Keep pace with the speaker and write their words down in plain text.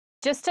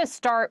Just to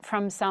start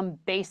from some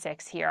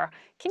basics here,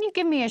 can you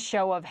give me a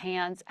show of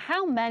hands?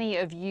 How many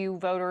of you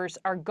voters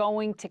are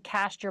going to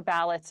cast your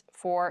ballots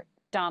for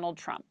Donald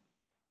Trump?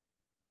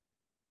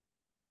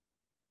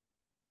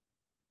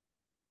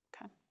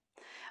 Okay.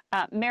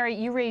 Mary,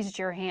 you raised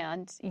your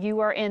hand. You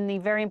are in the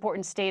very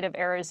important state of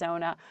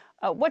Arizona.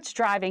 What's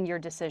driving your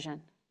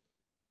decision?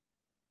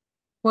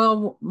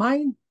 Well,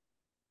 my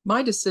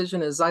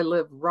decision is I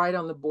live right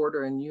on the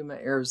border in Yuma,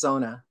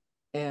 Arizona.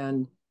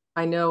 And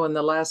I know in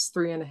the last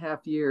 3.5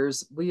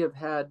 years, we have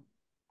had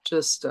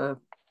just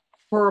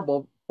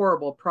horrible,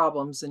 horrible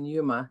problems in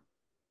Yuma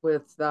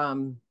with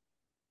a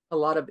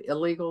lot of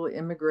illegal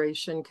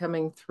immigration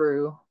coming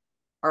through.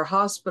 Our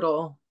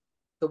hospital,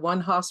 the one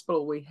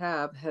hospital we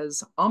have,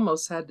 has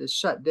almost had to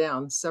shut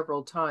down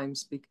several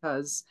times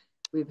because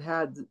we've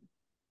had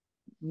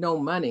no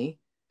money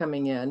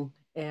coming in,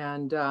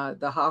 and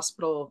the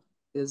hospital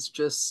is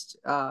just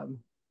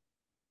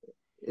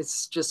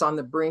it's just on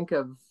the brink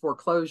of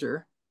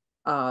foreclosure.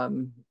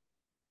 Um,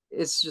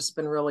 it's just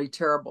been really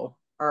terrible.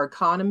 Our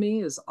economy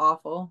is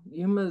awful.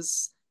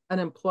 Yuma's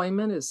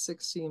unemployment is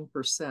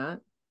 16%.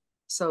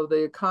 So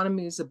the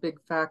economy is a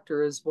big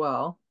factor as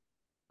well.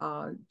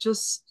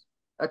 Just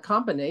a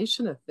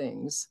combination of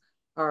things.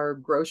 Our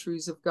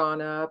groceries have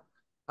gone up.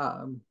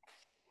 Um,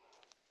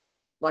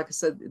 like I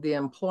said, the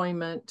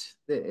employment,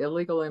 the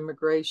illegal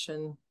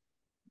immigration,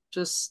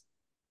 just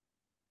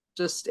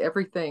just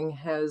everything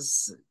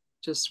has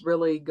just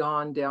really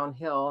gone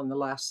downhill in the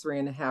last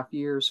 3.5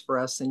 years for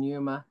us in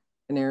Yuma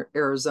and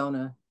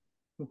Arizona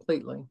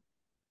completely.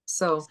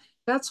 So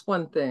that's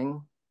one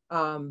thing.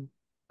 Um,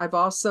 I've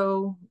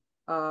also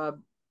uh,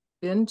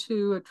 been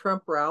to a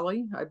Trump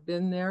rally. I've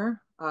been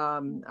there.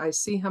 I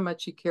see how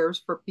much he cares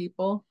for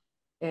people,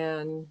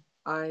 and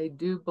I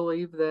do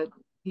believe that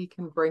he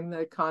can bring the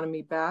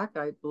economy back.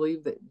 I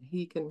believe that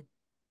he can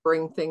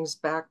bring things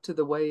back to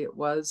the way it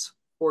was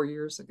 4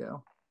 years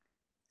ago.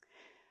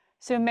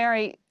 So,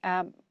 Mary,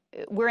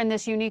 we're in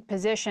this unique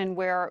position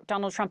where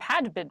Donald Trump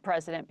had been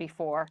president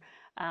before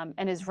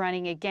and is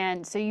running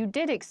again. So, you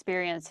did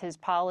experience his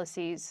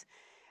policies.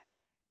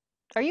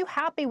 Are you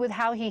happy with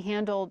how he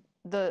handled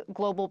the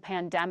global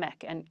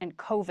pandemic and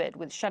COVID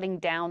with shutting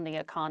down the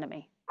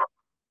economy?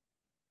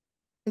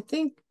 I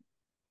think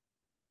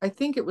I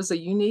think it was a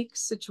unique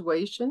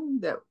situation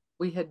that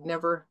we had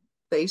never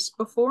faced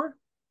before.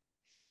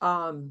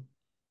 Um,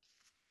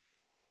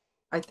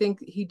 I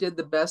think he did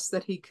the best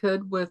that he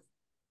could with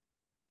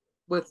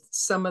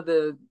some of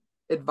the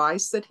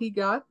advice that he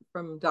got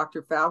from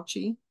Dr.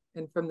 Fauci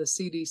and from the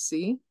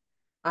CDC.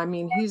 I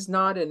mean, he's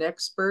not an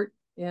expert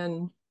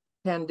in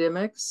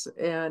pandemics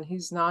and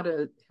he's not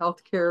a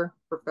healthcare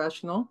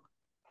professional.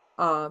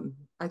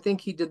 I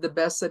think he did the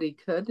best that he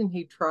could, and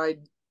he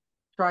tried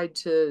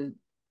to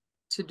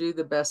do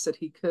the best that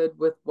he could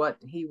with what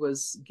he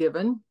was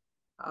given.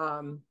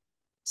 Um,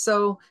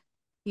 so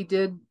he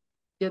did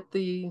get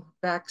the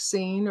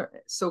vaccine, or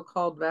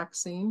so-called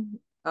vaccine,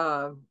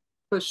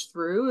 pushed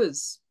through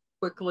as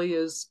quickly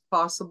as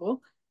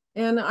possible.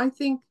 And I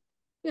think,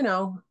 you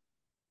know,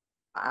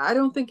 I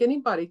don't think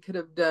anybody could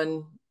have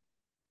done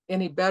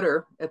any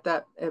better at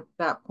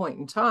that point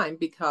in time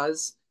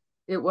because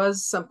it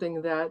was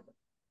something that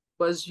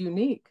was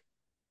unique.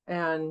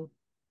 And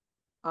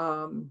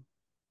um,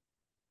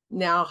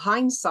 now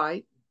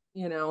hindsight,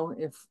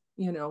 if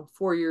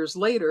 4 years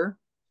later,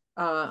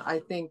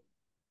 I think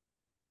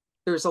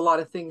there's a lot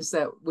of things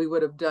that we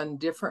would have done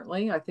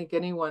differently. I think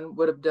anyone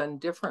would have done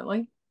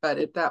differently. But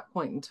at that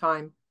point in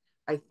time,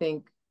 I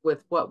think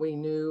with what we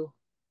knew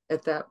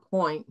at that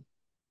point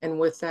and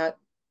with that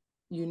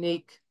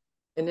unique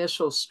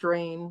initial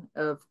strain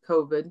of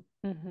COVID,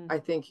 Hmm. I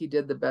think he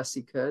did the best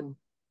he could.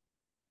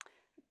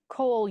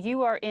 Cole,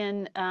 you are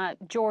in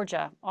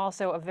Georgia,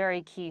 also a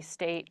very key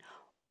state.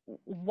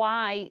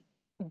 Why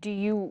do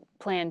you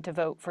plan to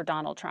vote for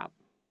Donald Trump?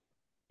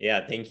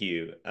 Yeah, thank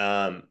you.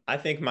 I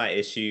think my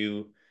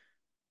issue,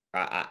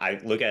 I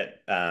look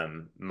at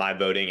my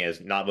voting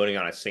as not voting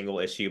on a single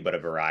issue, but a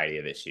variety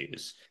of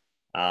issues.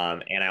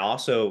 And I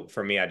also,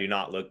 for me, I do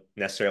not look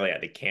necessarily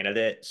at the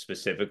candidate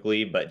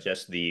specifically, but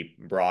just the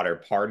broader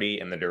party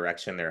and the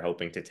direction they're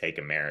hoping to take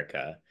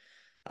America.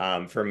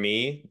 For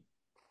me,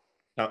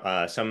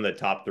 some of the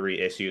top three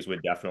issues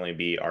would definitely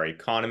be our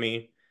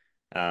economy,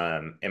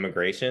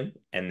 immigration,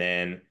 and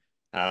then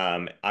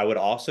I would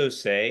also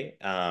say,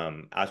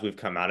 as we've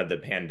come out of the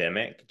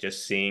pandemic,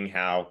 just seeing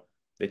how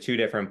the two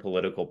different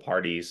political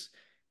parties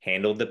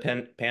handled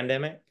the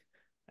pandemic.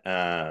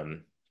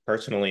 Um,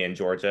 Personally, in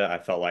Georgia,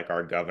 I felt like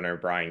our governor,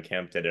 Brian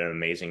Kemp, did an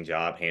amazing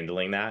job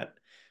handling that.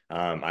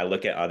 I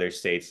look at other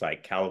states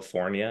like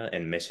California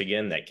and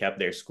Michigan that kept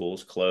their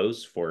schools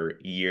closed for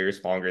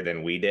years longer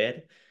than we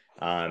did.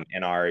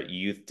 And our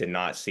youth did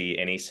not see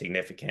any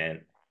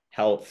significant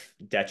health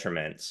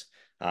detriments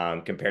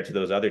compared to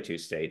those other two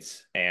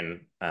states.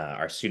 And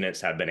our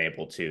students have been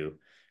able to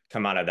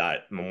come out of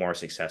that more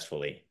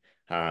successfully.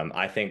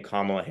 I think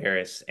Kamala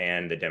Harris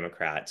and the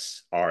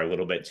Democrats are a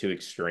little bit too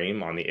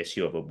extreme on the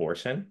issue of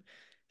abortion.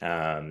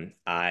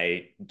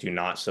 I do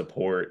not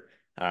support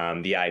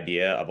the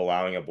idea of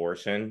allowing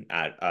abortion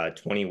at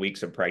 20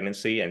 weeks of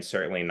pregnancy, and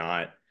certainly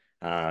not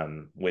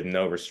with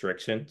no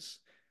restrictions.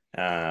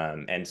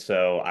 And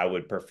so I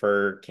would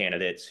prefer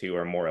candidates who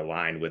are more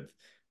aligned with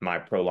my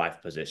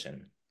pro-life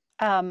position.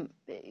 Um,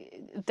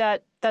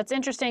 that's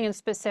interesting and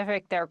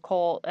specific there,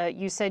 Cole.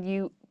 You said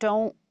you're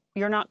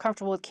not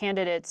comfortable with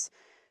candidates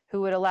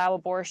who would allow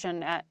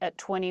abortion at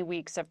 20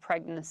 weeks of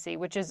pregnancy,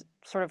 which is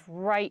sort of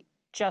right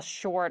just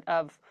short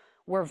of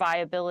where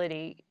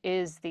viability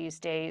is these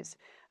days.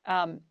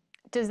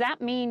 Does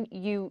that mean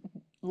you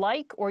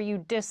like or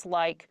you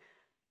dislike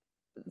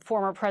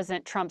former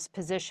President Trump's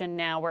position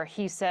now, where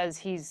he says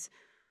he's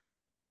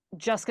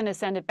just going to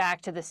send it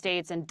back to the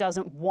states and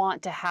doesn't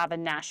want to have a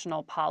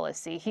national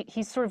policy?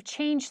 He's sort of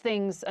changed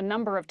things a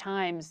number of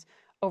times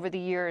over the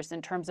years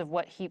in terms of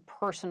what he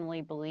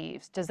personally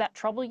believes. Does that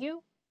trouble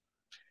you?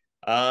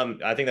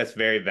 I think that's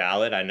very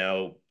valid. I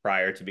know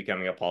prior to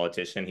becoming a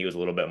politician, he was a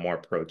little bit more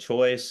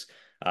pro-choice.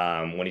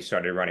 When he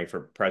started running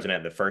for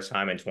president the first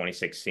time in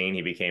 2016,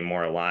 he became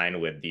more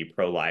aligned with the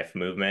pro-life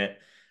movement.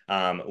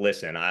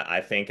 Listen,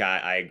 I think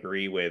I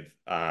agree with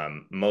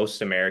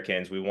most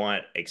Americans. We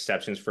want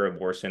exceptions for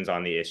abortions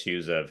on the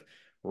issues of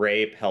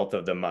rape, health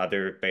of the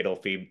mother, fatal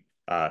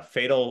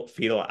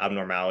fetal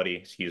abnormality,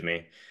 excuse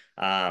me.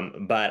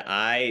 But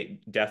I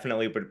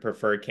definitely would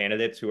prefer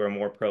candidates who are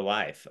more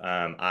pro-life.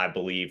 I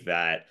believe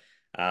that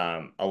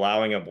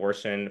allowing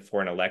abortion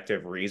for an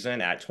elective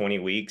reason at 20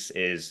 weeks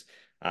is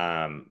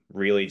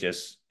really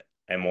just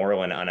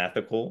immoral and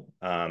unethical.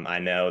 I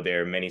know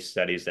there are many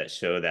studies that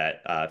show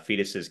that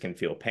fetuses can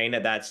feel pain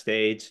at that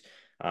stage.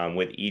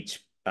 With each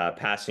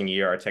passing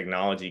year, our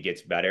technology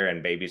gets better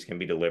and babies can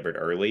be delivered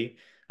early.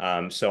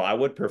 So I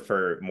would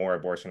prefer more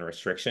abortion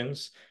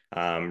restrictions.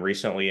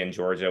 Recently in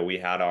Georgia, we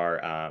had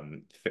our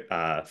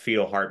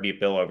fetal heartbeat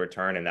bill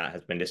overturned, and that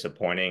has been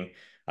disappointing.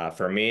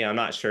 For me, I'm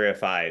not sure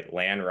if I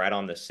land right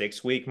on the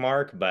 6 week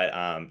mark,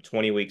 but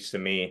 20 weeks to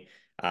me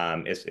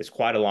is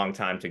quite a long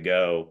time to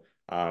go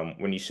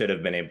when you should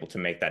have been able to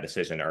make that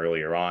decision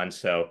earlier on.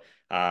 So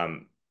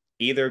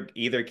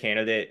either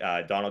candidate,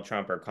 Donald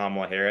Trump or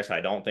Kamala Harris,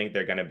 I don't think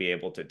they're going to be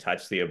able to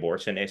touch the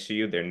abortion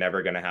issue. They're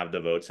never going to have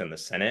the votes in the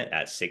Senate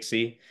at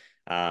 60.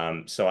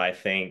 So I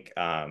think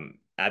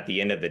at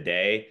the end of the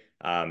day,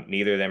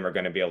 neither of them are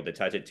going to be able to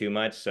touch it too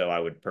much. So I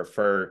would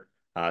prefer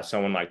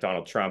someone like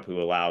Donald Trump, who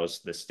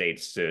allows the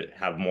states to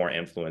have more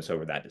influence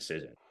over that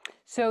decision.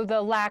 So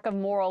the lack of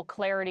moral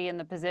clarity in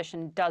the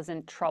position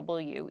doesn't trouble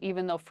you,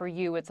 even though for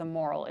you it's a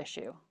moral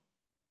issue?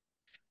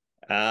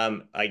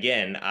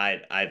 Again,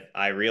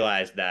 I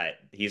realize that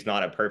he's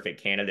not a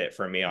perfect candidate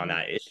for me on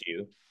that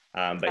issue,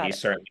 but Got he it.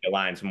 certainly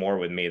aligns more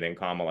with me than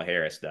Kamala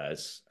Harris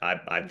does.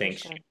 I think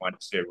she Understood.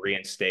 wants to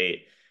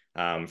reinstate,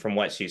 from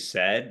what she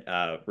said,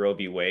 Roe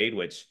v. Wade,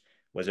 which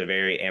was a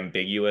very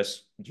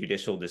ambiguous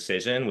judicial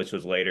decision, which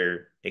was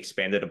later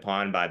expanded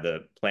upon by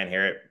the Planned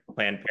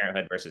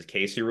Parenthood versus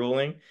Casey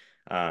ruling.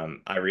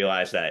 I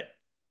realize that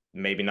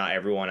maybe not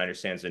everyone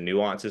understands the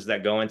nuances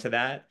that go into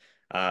that.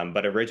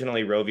 But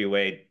originally, Roe v.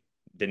 Wade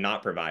did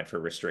not provide for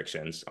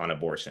restrictions on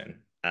abortion.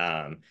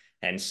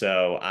 And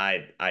so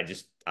I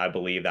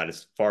believe that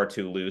is far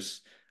too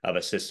loose of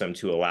a system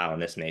to allow in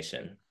this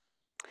nation.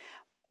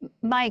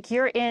 Mike,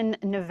 you're in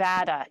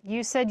Nevada.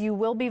 You said you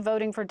will be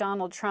voting for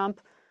Donald Trump,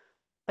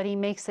 but he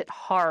makes it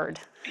hard.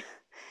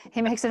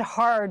 He makes it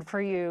hard for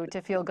you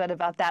to feel good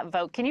about that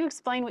vote. Can you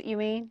explain what you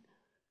mean?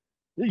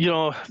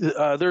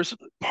 There's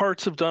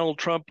parts of Donald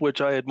Trump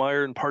which I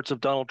admire and parts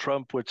of Donald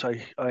Trump which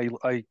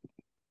I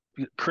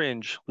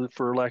cringe,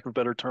 for lack of a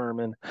better term.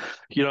 And,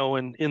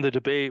 when in the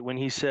debate, when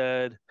he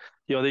said,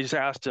 they just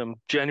asked him,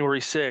 January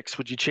 6th,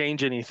 would you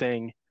change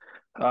anything?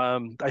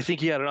 I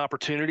think he had an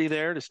opportunity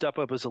there to step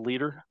up as a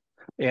leader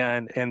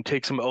and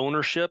take some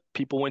ownership.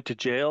 People went to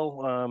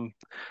jail.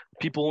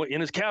 People in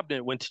his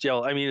cabinet went to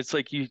jail. I mean, it's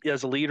like you,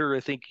 as a leader, I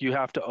think you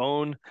have to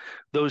own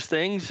those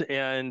things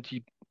and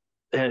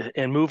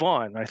move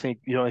on. I think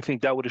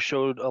that would have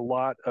showed a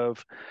lot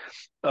of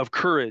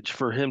courage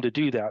for him to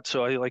do that.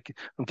 So I like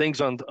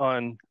things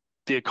on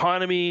the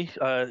economy,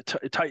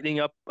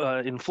 tightening up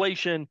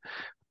inflation.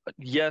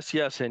 Yes,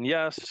 and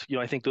yes.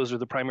 I think those are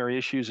the primary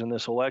issues in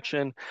this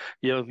election.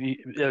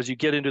 As you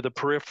get into the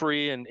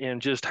periphery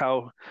and just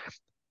how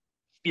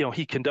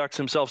he conducts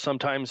himself,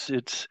 sometimes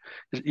it's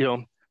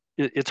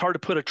hard to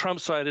put a Trump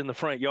side in the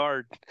front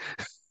yard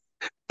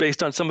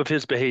based on some of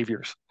his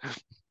behaviors.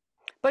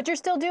 But you're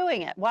still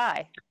doing it.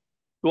 Why?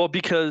 Well,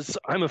 because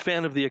I'm a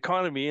fan of the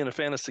economy and a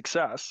fan of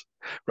success,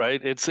 right?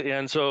 I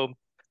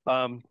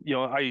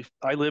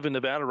live in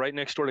Nevada, right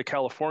next door to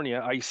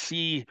California. I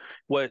see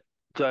what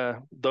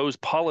those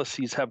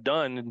policies have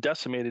done and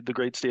decimated the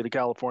great state of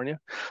California.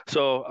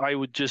 So I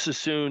would just as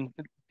soon,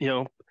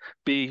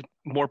 be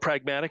more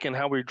pragmatic in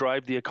how we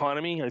drive the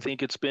economy. I think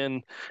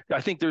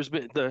there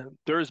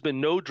has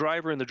been no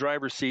driver in the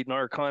driver's seat in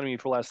our economy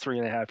for the last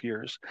 3.5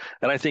 years,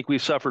 and I think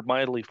we've suffered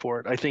mightily for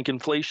it. I think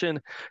inflation,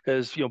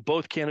 as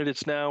both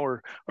candidates now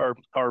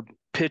are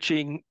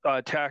pitching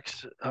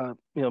tax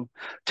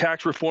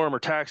reform or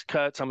tax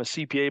cuts. I'm a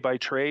CPA by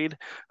trade.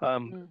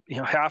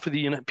 Half of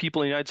the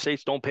people in the United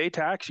States don't pay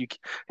tax,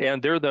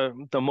 and they're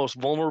the most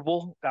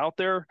vulnerable out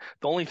there.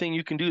 The only thing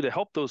you can do to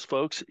help those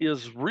folks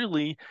is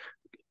really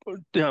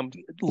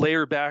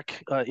layer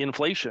back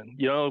inflation,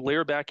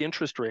 layer back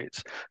interest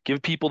rates,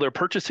 give people their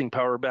purchasing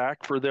power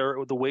back for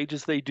the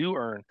wages they do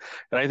earn.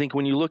 And I think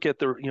when you look at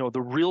the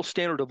real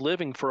standard of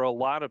living for a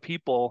lot of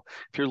people,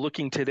 if you're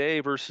looking today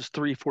versus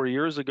 3-4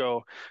 years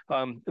ago,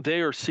 they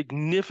are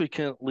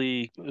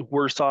significantly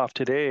worse off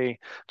today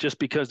just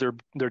because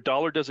their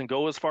dollar doesn't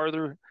go as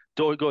farther.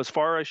 Don't go as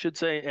far, I should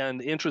say,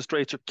 and interest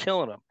rates are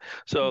killing them.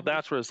 So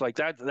that's where it's like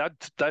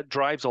that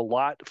drives a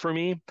lot for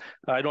me.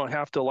 I don't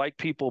have to like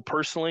people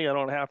personally. I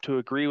don't have to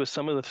agree with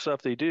some of the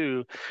stuff they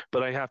do,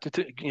 but I have to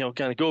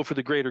kind of go for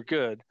the greater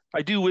good.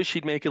 I do wish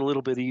he'd make it a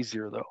little bit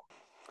easier, though.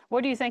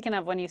 What are you thinking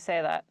of when you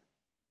say that?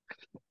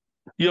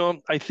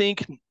 I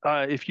think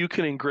if you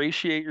can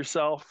ingratiate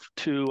yourself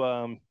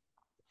to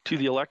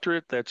the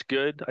electorate, that's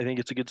good. I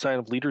think it's a good sign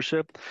of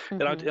leadership.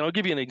 And I'll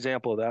give you an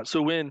example of that.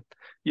 So when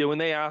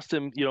they asked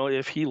him,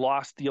 if he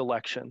lost the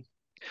election,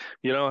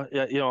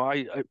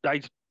 I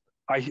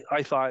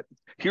thought,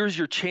 here's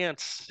your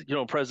chance,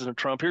 President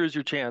Trump, here's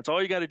your chance.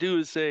 All you got to do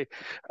is say,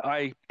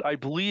 I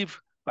believe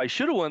I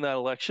should have won that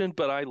election,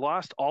 but I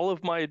lost all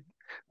of my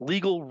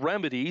legal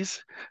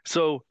remedies.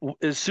 So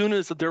as soon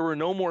as there were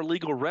no more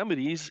legal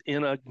remedies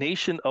in a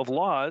nation of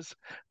laws,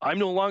 I'm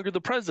no longer the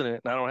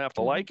president. And I don't have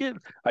to like it.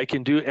 I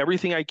can do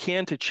everything I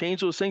can to change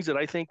those things that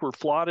I think were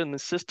flawed in the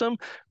system,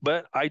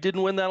 but I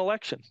didn't win that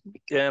election.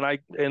 And I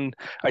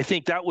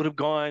think that would have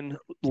gone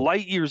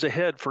light years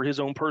ahead for his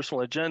own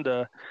personal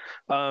agenda,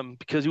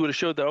 because he would have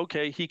showed that,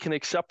 okay, he can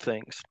accept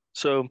things.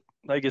 So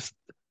I guess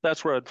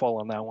that's where I'd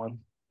fall on that one.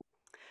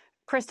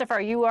 Christopher,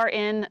 you are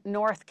in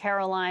North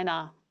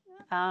Carolina.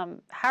 How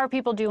are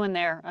people doing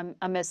there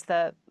amidst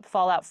the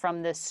fallout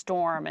from this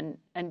storm,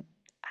 and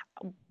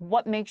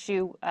what makes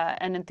you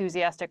an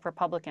enthusiastic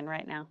Republican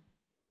right now?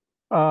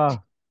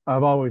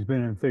 I've always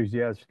been an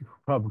enthusiastic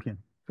Republican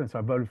since I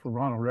voted for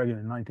Ronald Reagan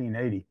in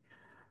 1980.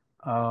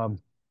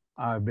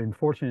 I've been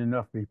fortunate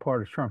enough to be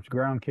part of Trump's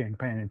ground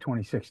campaign in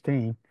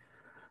 2016,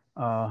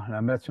 and I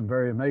met some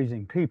very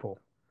amazing people.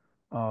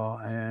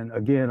 And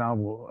again, I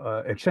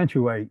will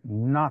accentuate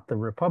not the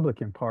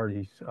Republican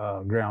Party's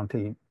ground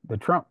team, the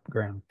Trump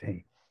ground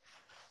team.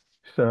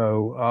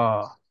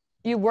 So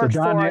you worked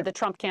for the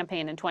Trump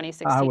campaign in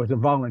 2016. I was a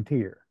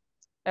volunteer.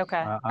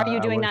 Okay. Are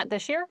you doing that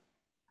this year?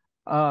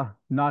 Not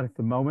at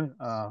the moment.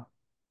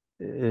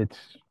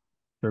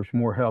 There's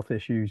more health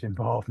issues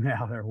involved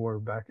now than there were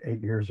back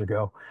 8 years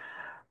ago.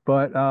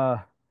 But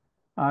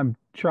I'm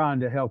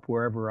trying to help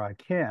wherever I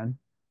can.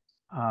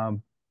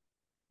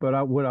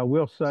 But what I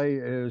will say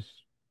is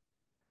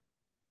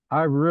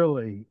I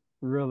really,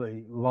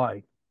 really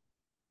like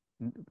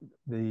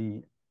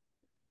the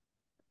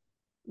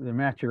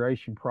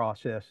maturation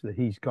process that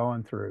he's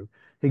gone through.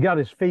 He got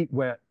his feet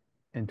wet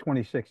in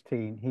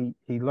 2016.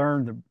 He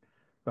learned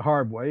the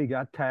hard way. He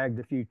got tagged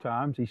a few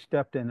times. He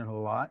stepped in it a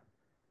lot.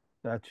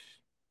 That's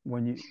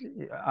when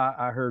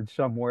I heard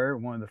somewhere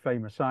one of the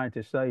famous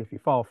scientists say, if you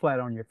fall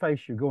flat on your face,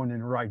 you're going in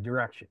the right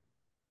direction.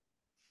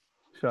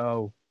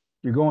 So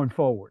you're going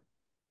forward.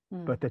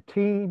 But the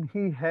team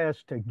he has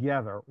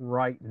together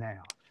right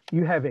now,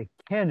 you have a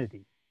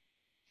Kennedy,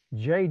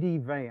 J.D.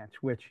 Vance,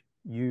 which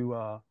you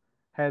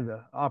had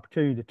the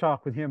opportunity to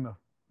talk with him a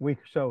week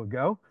or so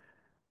ago.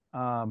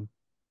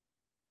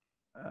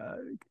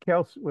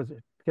 Kelsey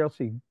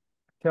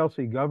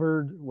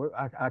Gabbard?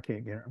 I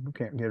can't get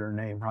her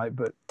name right,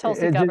 but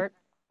Tulsi Gabbard.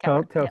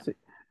 Tulsi.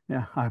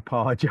 Yeah, I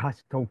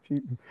apologize. Don't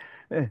you?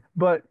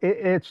 But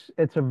it's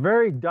a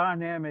very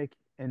dynamic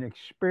and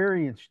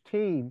experienced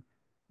team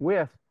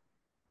with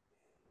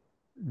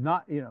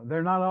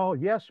they're not all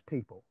yes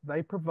people.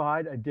 They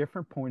provide a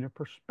different point of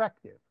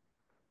perspective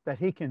that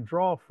he can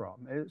draw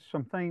from.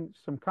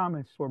 Some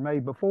comments were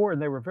made before,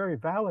 and they were very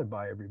valid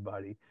by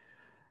everybody.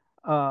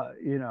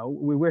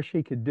 We wish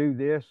he could do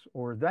this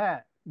or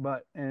that,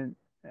 and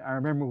I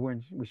remember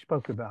when we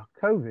spoke about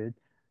COVID,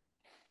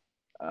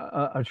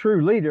 a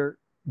true leader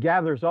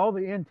gathers all the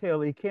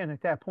intel he can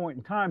at that point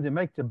in time to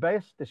make the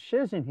best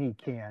decision he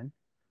can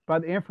by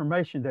the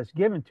information that's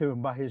given to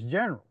him by his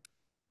general.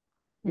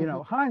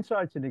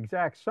 Hindsight's an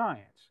exact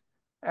science.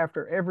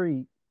 After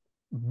every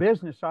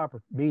business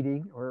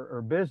meeting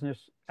or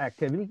business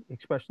activity,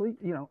 especially,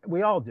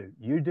 we all do.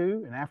 You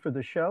do, and after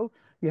the show,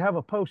 you have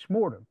a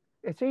post-mortem.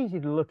 It's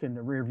easy to look in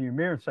the rearview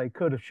mirror and say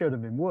could have, should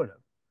have, and would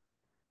have.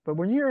 But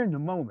when you're in the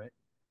moment,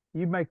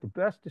 you make the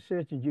best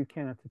decisions you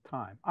can at the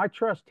time. I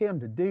trust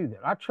him to do that.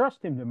 I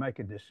trust him to make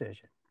a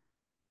decision.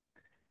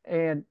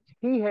 And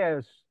he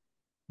has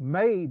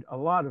made a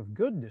lot of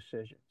good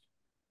decisions.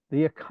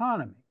 The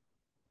economy.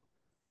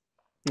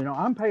 You know,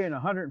 I'm paying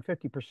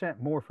 150%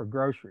 more for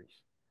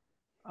groceries.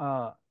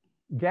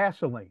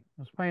 Gasoline,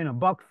 I was paying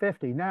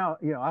 $1.50. Now,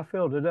 you know, I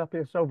filled it up,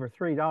 it's over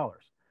 $3.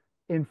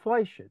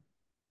 Inflation.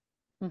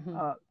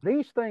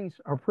 These things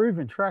are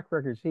proven track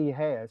records he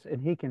has,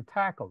 and he can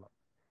tackle them.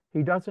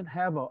 He doesn't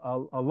have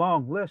a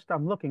long list.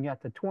 I'm looking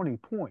at the 20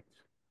 points.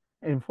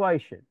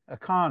 Inflation,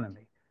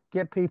 economy,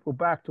 get people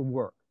back to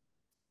work,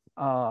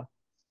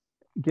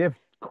 give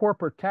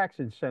corporate tax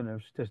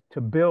incentives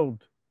to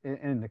build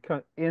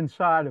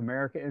inside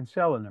America and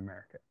sell in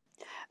America.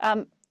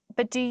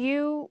 But do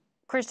you,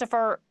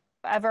 Christopher,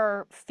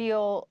 ever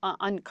feel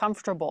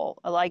uncomfortable,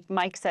 like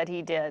Mike said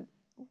he did,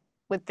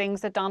 with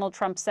things that Donald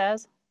Trump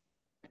says?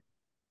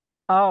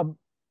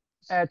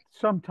 At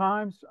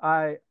sometimes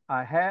I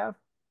have,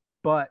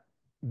 but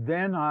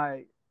then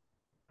I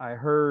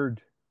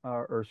heard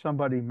or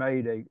somebody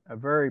made a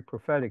very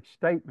prophetic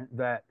statement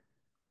that,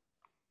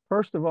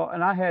 first of all,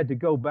 and I had to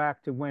go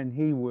back to when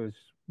he was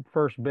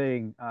first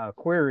being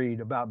queried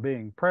about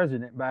being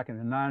president back in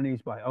the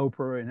 90s by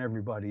Oprah and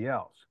everybody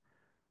else.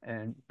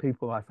 And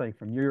people, I think,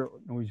 from your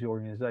news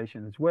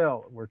organization as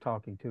well, were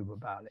talking to him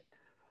about it.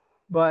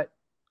 But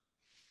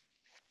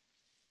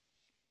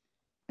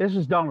this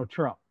is Donald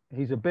Trump.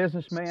 He's a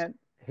businessman.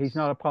 He's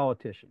not a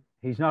politician.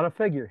 He's not a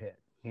figurehead.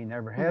 He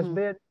never has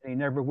been. He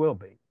never will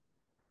be.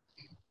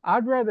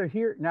 I'd rather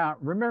hear, now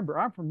remember,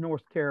 I'm from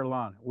North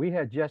Carolina. We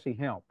had Jesse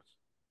Helms.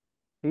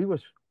 He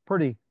was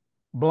pretty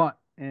blunt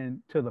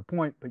and to the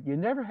point, but you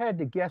never had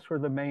to guess where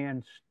the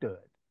man stood.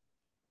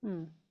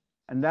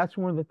 And that's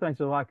one of the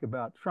things I like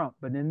about Trump.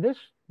 But in this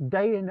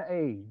day and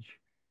age,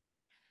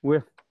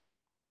 with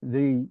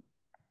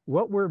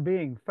what we're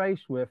being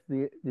faced with,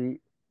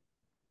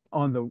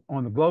 on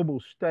the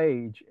global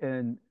stage,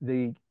 and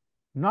the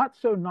not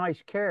so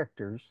nice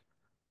characters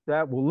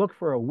that will look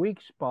for a weak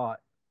spot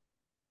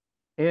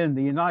in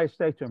the United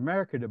States of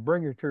America to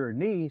bring her to her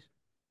knees,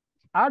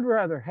 I'd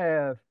rather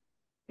have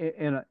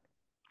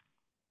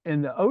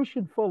in the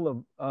ocean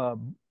full of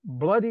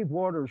bloody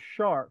water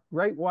shark,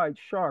 great white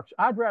sharks,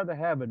 I'd rather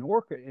have an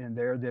orca in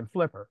there than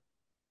Flipper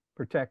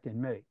protecting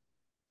me.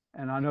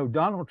 And I know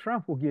Donald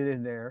Trump will get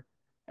in there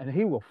and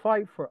he will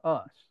fight for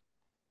us.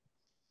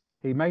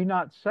 He may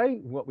not say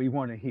what we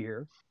want to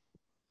hear,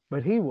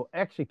 but he will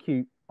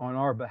execute on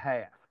our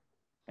behalf.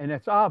 And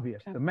it's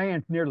obvious. The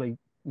man nearly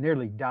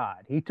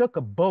died. He took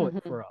a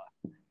bullet for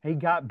us. He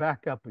got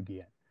back up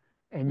again.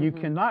 And you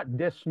cannot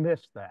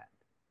dismiss that.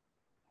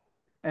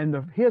 And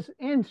his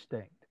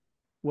instinct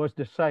was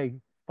to say,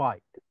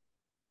 fight.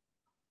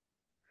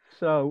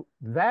 So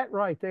that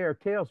right there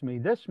tells me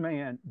this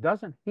man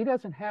doesn't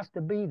have to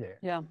be there.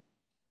 Yeah.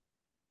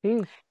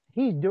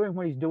 He's doing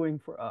what he's doing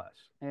for us.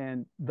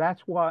 And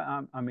that's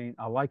why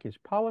I like his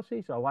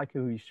policies. I like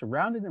who he's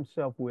surrounded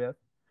himself with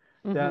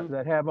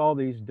that have all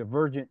these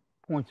divergent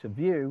points of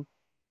view.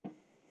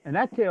 And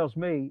that tells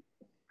me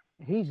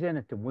he's in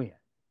it to win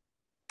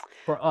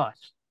for us.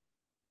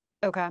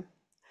 Okay.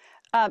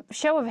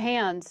 Show of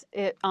hands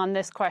on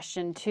this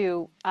question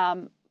too.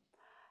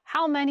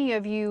 How many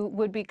of you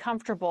would be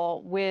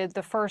comfortable with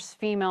the first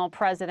female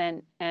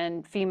president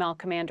and female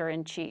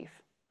commander-in-chief?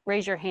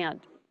 Raise your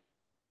hand.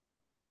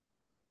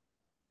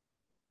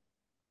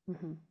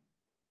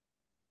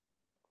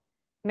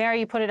 Mary,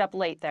 you put it up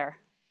late there.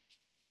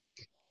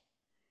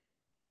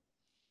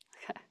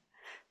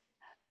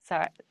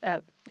 Sorry.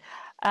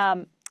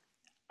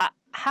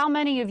 How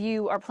many of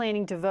you are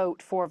planning to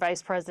vote for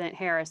Vice President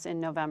Harris in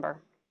November?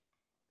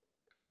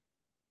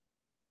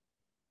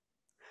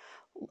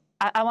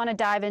 I want to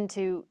dive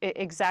into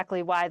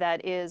exactly why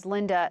that is.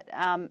 Linda,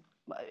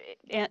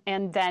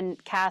 and then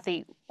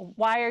Kathy,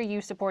 why are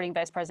you supporting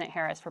Vice President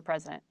Harris for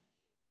president?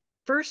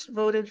 First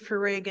voted for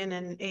Reagan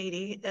in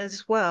 '80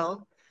 as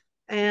well.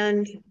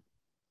 And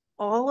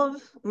all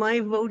of my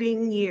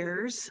voting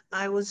years,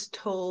 I was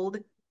told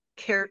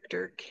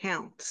character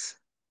counts.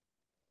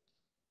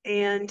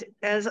 And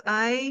as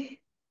I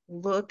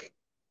look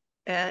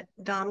at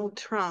Donald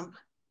Trump,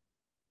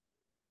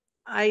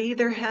 I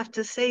either have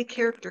to say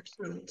character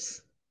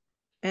counts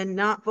and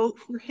not vote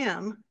for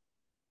him,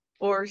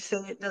 or say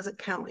it doesn't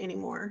count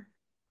anymore.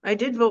 I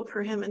did vote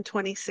for him in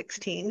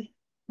 2016.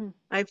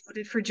 I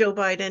voted for Joe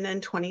Biden in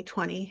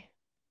 2020,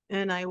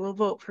 and I will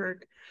vote for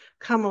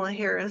Kamala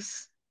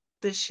Harris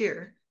this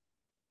year.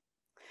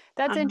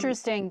 That's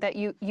interesting that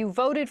you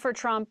voted for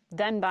Trump,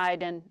 then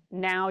Biden,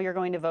 now you're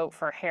going to vote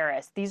for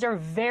Harris. These are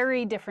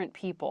very different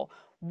people.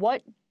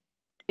 What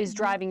is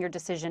driving your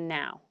decision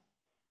now?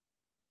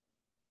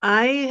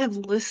 I have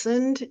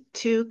listened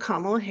to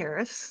Kamala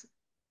Harris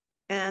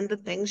and the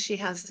things she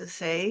has to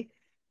say.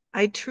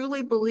 I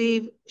truly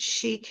believe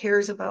she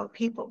cares about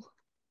people.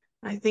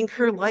 I think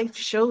her life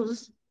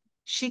shows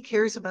she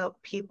cares about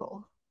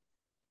people.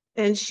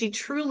 And she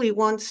truly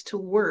wants to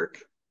work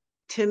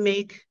to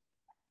make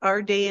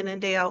our day in and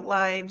day out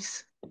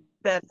lives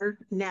better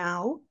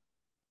now.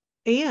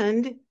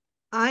 And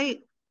I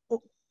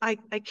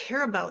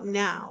care about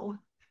now,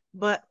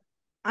 but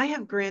I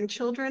have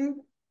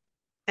grandchildren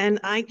and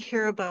I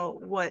care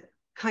about what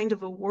kind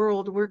of a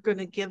world we're going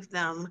to give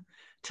them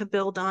to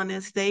build on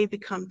as they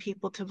become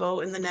people to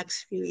vote in the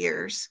next few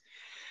years.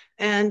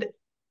 And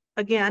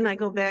again, I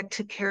go back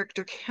to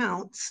character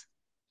counts,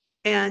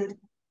 and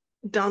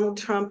Donald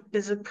Trump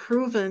is a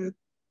proven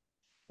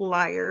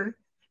liar.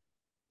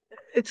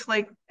 It's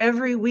like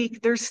every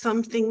week there's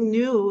something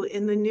new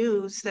in the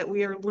news that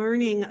we are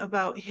learning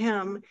about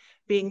him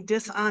being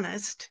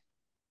dishonest.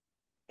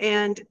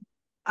 And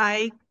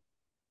I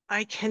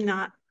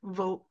cannot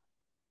vote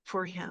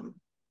for him.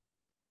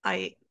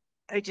 I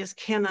just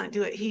cannot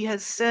do it. He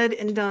has said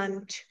and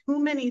done too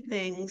many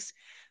things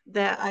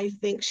that I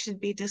think should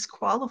be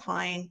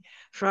disqualifying,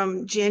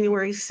 from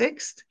January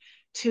 6th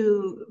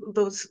to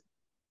those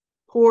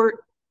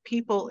poor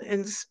people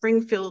in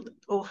Springfield,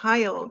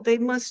 Ohio. They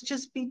must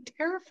just be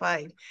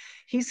terrified.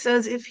 He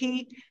says if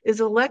he is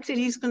elected,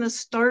 he's going to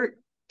start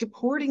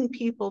deporting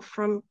people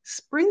from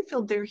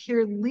Springfield. They're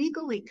here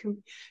legally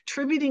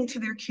contributing to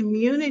their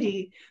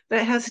community.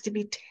 That has to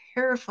be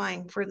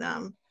terrifying for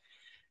them.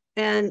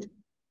 And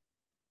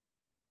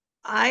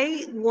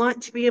I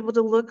want to be able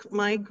to look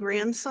my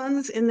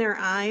grandsons in their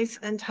eyes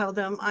and tell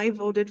them I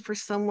voted for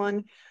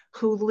someone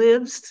who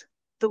lives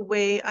the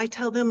way I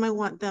tell them I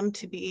want them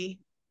to be,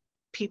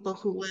 people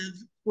who live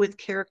with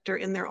character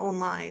in their own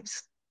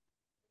lives.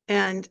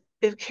 And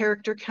if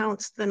character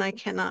counts, then I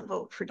cannot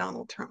vote for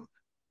Donald Trump.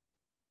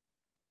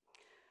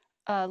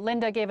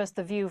 Linda gave us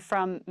the view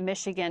from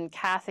Michigan.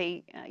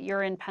 Kathy,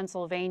 you're in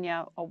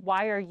Pennsylvania.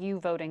 Why are you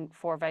voting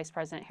for Vice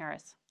President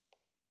Harris?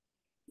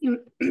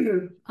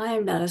 I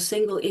am not a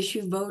single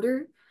issue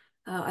voter.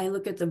 I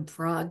look at the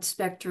broad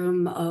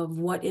spectrum of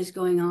what is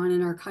going on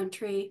in our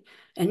country,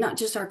 and not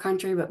just our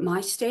country, but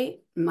my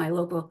state, my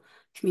local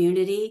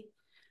community.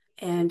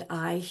 And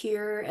I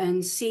hear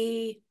and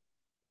see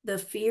the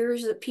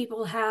fears that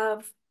people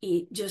have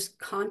just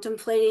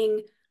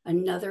contemplating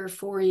another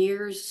 4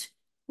 years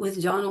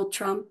with Donald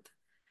Trump.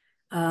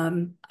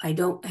 I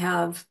don't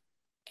have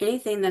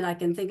anything that I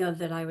can think of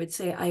that I would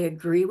say I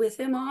agree with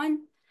him on.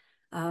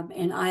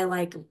 And I,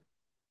 like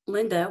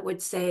Linda,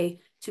 would say,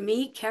 to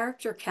me,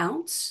 character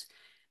counts.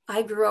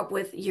 I grew up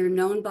with, you're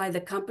known by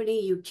the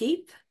company you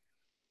keep.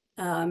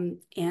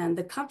 And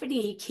the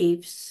company he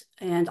keeps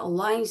and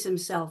aligns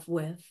himself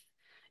with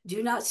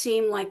do not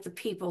seem like the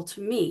people to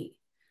me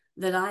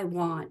that I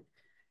want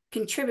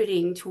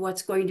contributing to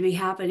what's going to be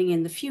happening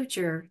in the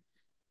future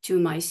to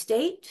my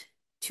state,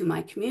 to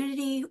my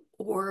community,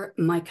 or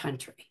my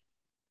country.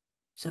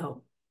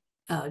 So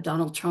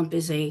Donald Trump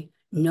is a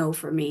no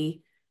for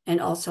me. And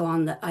also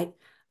on the,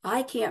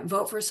 I can't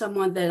vote for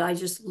someone that I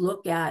just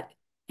look at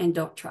and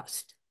don't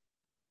trust.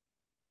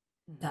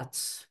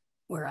 That's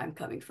where I'm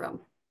coming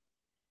from.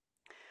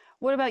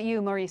 What about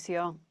you,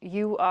 Mauricio?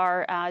 You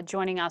are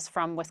joining us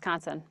from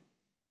Wisconsin.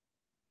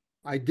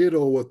 I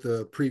ditto what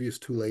the previous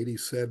two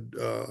ladies said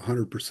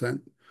 100%.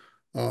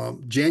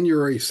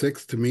 January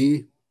 6th to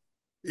me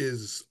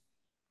is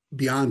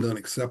beyond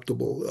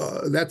unacceptable.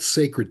 That's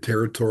sacred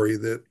territory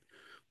that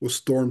was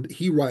stormed.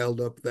 He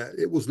riled up that.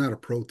 It was not a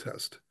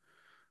protest.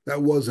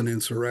 That was an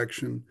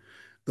insurrection.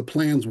 The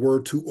plans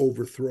were to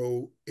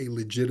overthrow a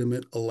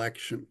legitimate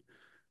election.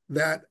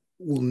 That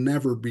will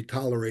never be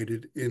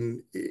tolerated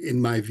in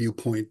my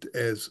viewpoint,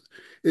 as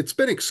it's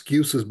been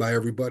excuses by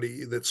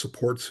everybody that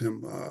supports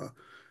him.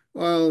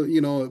 Well,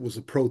 you know, it was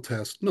a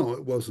protest. No,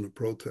 it wasn't a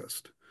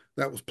protest.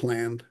 That was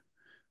planned.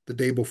 The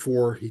day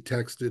before, he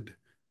texted,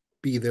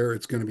 be there,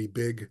 it's going to be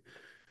big.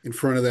 In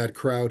front of that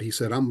crowd, he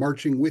said, I'm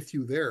marching with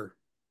you there.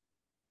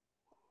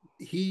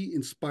 He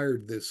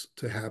inspired this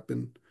to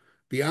happen.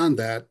 Beyond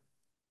that,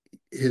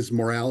 his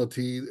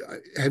morality.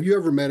 Have you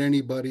ever met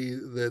anybody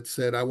that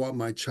said, I want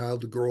my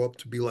child to grow up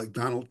to be like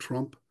Donald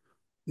Trump?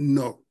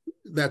 No,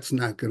 that's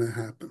not going to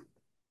happen.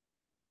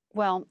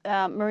 Well,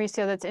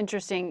 Mauricio, that's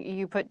interesting.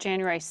 You put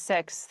January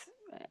 6th,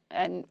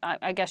 and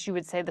I guess you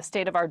would say the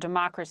state of our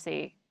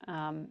democracy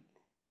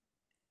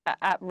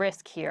at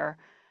risk here.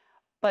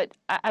 But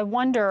I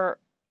wonder,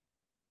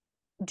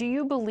 do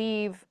you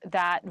believe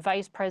that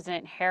Vice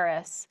President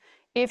Harris,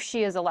 if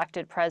she is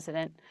elected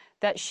president,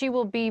 that she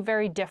will be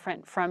very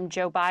different from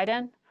Joe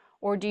Biden?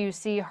 Or do you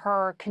see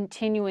her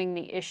continuing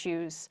the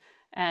issues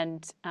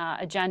and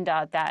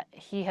agenda that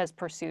he has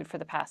pursued for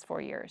the past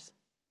 4 years?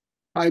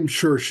 I'm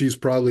sure she's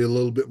probably a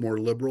little bit more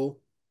liberal,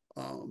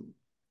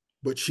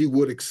 but she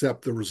would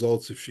accept the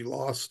results if she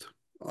lost.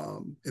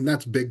 And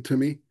that's big to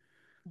me.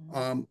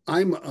 I'm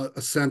a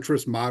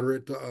centrist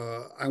moderate.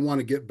 I want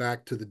to get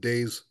back to the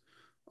days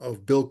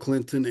of Bill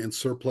Clinton and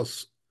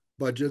surplus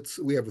budgets.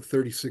 We have a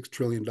 $36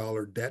 trillion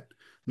debt.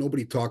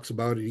 Nobody talks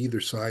about it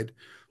either side.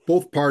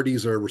 Both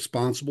parties are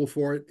responsible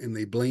for it, and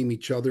they blame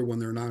each other when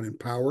they're not in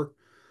power.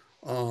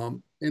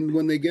 And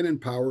when they get in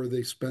power,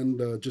 they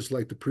spend just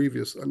like the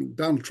previous. I mean,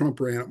 Donald Trump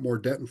ran up more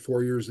debt in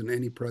 4 years than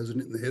any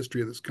president in the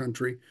history of this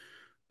country.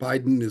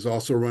 Biden is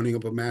also running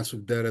up a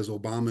massive debt, as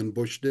Obama and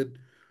Bush did.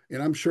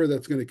 And I'm sure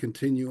that's going to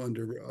continue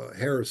under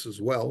Harris as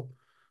well.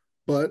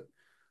 But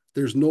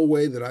there's no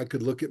way that I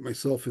could look at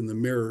myself in the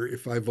mirror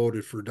if I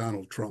voted for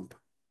Donald Trump.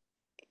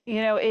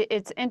 You know,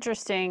 it's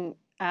interesting,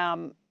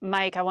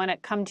 Mike, I want to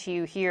come to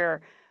you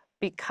here.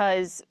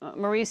 because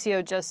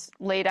Mauricio just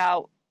laid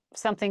out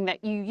something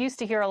that you used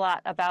to hear a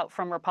lot about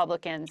from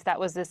Republicans. That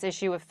was this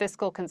issue of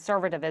fiscal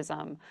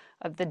conservatism,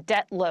 of the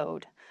debt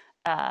load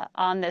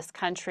on this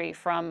country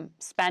from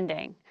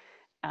spending.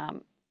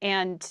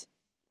 And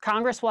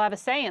Congress will have a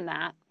say in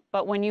that.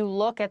 But when you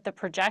look at the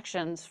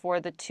projections for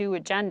the two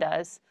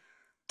agendas,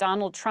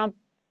 Donald Trump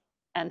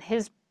and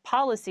his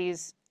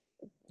policies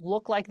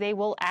look like they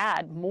will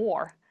add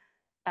more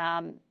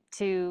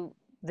to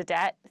the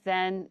debt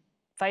than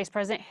Vice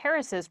President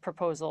Harris's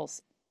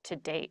proposals to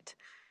date.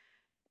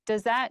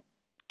 Does that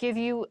give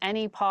you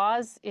any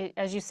pause?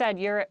 As you said,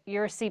 you're a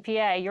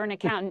CPA, you're an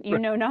accountant, you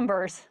know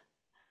numbers.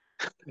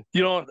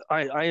 You know,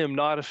 I am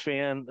not a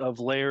fan of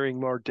layering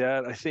more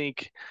debt. I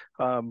think,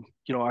 you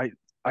know,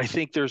 I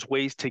think there's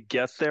ways to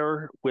get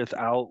there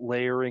without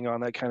layering on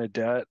that kind of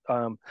debt.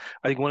 I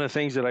think one of the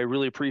things that I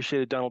really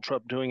appreciated Donald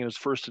Trump doing in his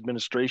first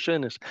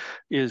administration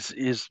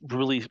is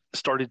really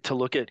started to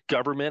look at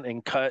government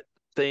and cut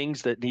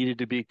things that needed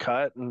to be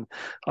cut. And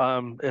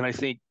I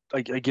think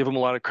I give him a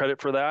lot of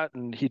credit for that,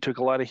 and he took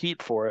a lot of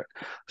heat for it.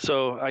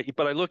 So,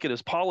 but I look at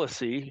his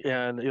policy,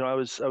 and you know, I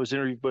was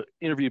interviewed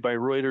by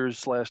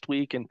Reuters last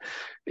week, and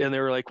they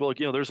were like, well,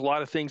 you know, there's a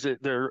lot of things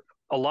that they're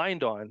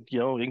aligned on, you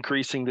know,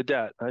 increasing the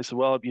debt. And I said,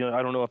 well, you know,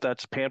 I don't know if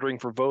that's pandering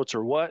for votes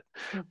or what,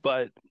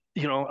 but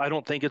you know, I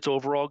don't think it's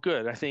overall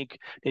good. I think,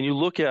 and you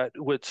look at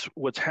what's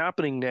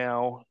happening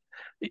now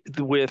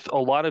with a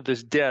lot of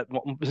this debt,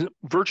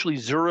 virtually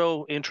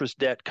zero interest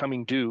debt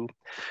coming due.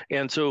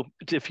 And so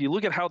if you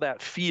look at how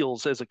that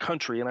feels as a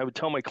country, and I would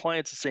tell my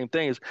clients the same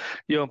thing, is,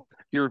 you know,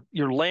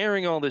 you're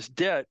layering all this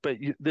debt, but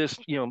this,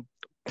 you know,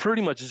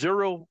 pretty much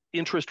zero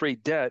interest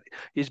rate debt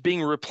is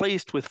being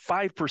replaced with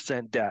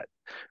 5% debt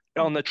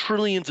on the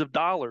trillions of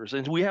dollars.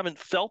 And we haven't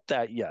felt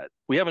that yet.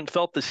 We haven't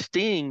felt the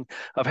sting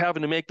of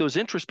having to make those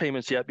interest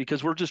payments yet,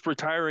 because we're just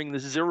retiring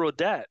this zero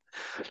debt.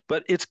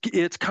 But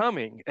it's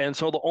coming. And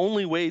so the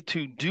only way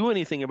to do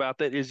anything about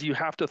that is you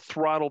have to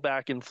throttle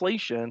back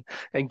inflation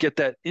and get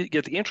the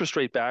interest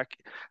rate back.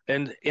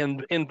 And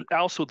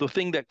also the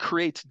thing that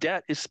creates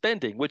debt is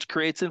spending, which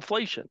creates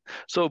inflation.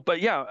 So, but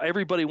yeah,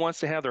 everybody wants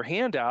to have their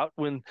hand out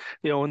when,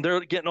 you know, when they're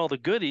getting all the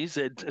goodies.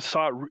 It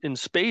saw it in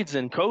spades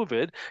in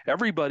COVID.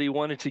 Everybody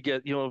wanted to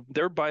get, you know,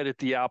 their bite at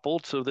the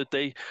apple so that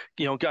they,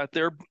 you know, got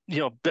their, you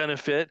know,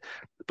 benefit.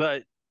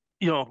 But,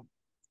 you know,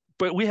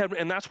 but we had,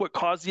 and that's what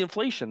caused the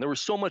inflation. There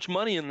was so much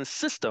money in the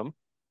system,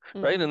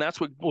 right? And that's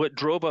what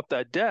drove up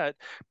that debt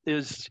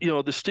is, you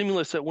know, the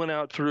stimulus that went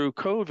out through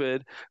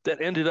COVID that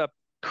ended up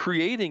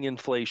creating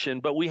inflation,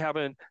 but we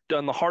haven't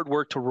done the hard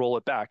work to roll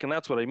it back. And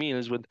that's what I mean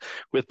is with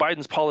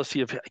Biden's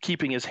policy of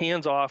keeping his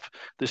hands off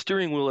the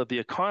steering wheel of the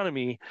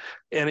economy.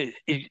 And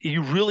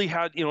you really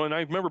had, you know, and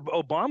I remember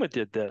Obama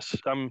did this.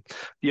 You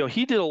know,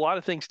 he did a lot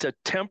of things to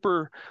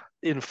temper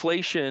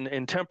inflation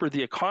and temper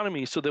the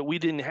economy so that we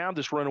didn't have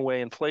this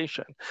runaway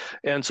inflation.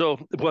 And so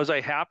was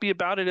I happy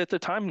about it at the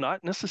time?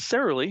 Not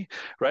necessarily,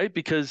 right?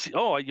 Because,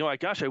 oh, you know,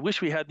 gosh, I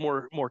wish we had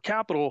more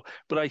capital,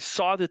 but I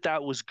saw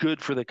that was good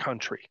for the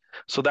country.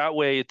 So that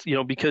way, it's, you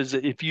know, because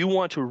if you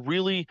want to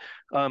really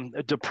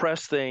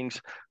depress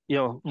things, you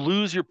know,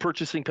 lose your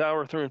purchasing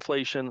power through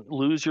inflation,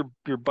 lose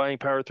your buying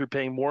power through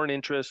paying more in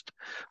interest,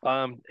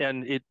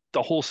 and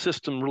the whole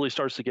system really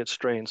starts to get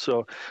strained.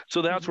 So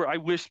that's where I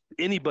wish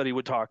anybody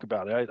would talk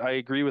about it. I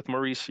agree with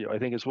Mauricio. I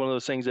think it's one of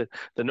those things that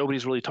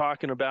nobody's really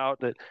talking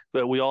about,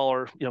 that we all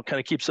are, you know, kind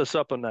of keeps us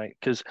up at night.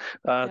 Because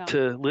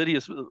to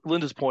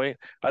Linda's point,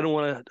 I don't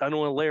want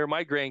to layer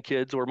my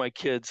grandkids or my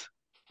kids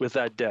with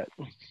that debt.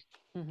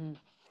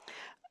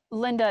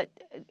 Linda,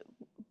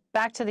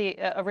 back to the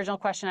original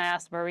question I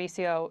asked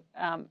Mauricio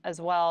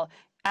as well.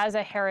 As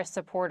a Harris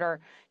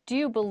supporter, do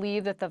you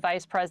believe that the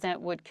vice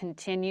president would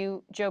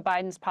continue Joe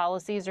Biden's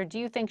policies, or do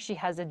you think she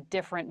has a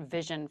different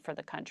vision for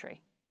the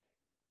country?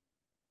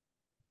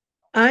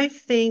 I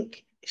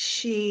think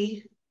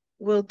she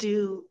will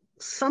do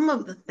some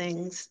of the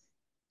things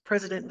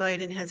President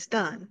Biden has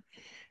done.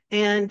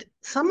 And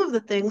some of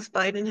the things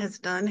Biden has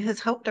done has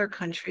helped our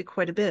country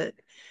quite a bit.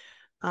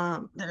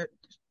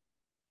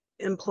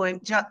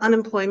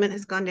 Unemployment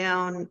has gone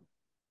down.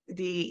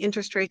 The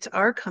interest rates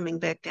are coming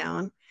back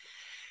down.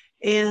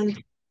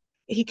 And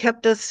he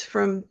kept us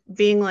from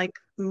being like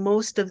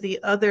most of the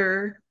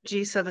other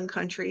G7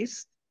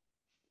 countries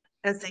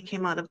as they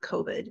came out of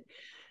COVID,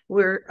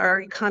 where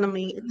our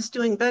economy is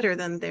doing better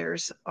than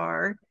theirs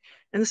are.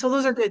 And so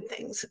those are good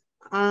things.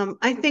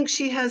 I think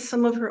she has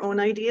some of her own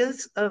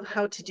ideas of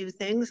how to do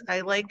things.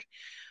 I like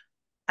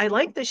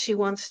that she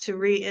wants to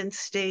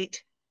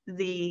reinstate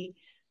the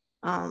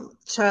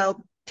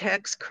child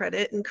tax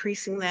credit,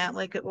 increasing that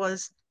like it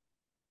was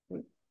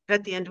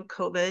at the end of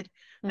COVID.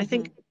 I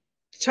think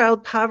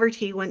child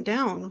poverty went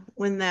down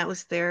when that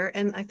was there,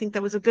 and I think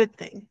that was a good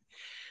thing.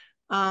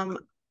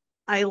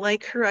 I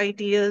like her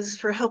ideas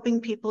for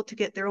helping people to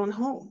get their own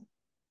home.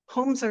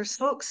 Homes are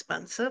so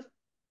expensive,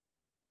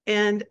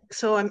 and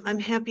so I'm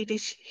happy to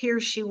hear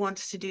she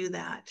wants to do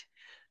that.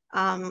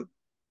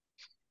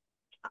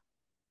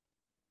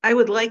 I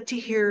would like to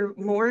hear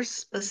more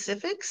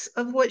specifics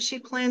of what she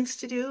plans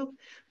to do,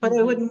 but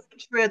I would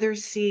much rather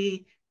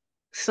see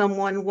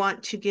someone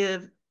want to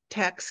give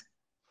tax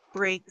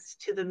breaks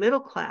to the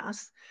middle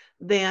class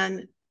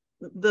than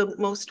the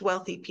most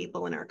wealthy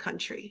people in our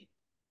country,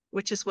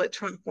 which is what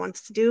Trump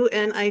wants to do.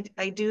 And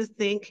I do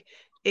think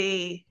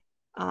a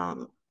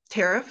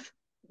tariff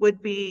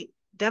would be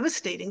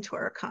devastating to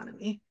our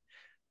economy.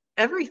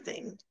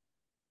 Everything.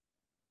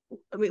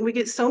 I mean, we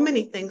get so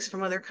many things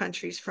from other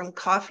countries, from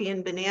coffee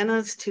and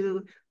bananas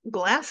to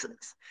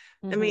glasses.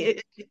 I mean,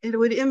 it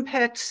would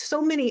impact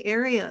so many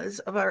areas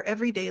of our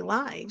everyday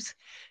lives.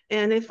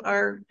 And if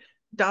our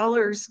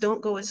dollars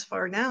don't go as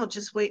far now,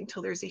 just wait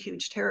until there's a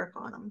huge tariff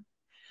on them.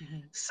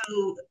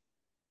 So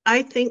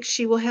I think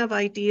she will have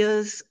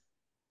ideas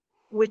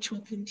which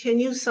will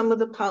continue some of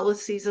the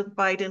policies of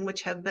Biden,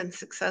 which have been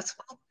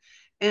successful.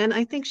 And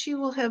I think she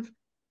will have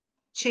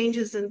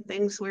changes in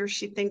things where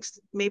she thinks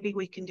maybe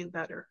we can do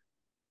better.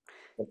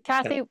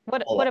 Kathy,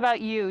 what about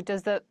you?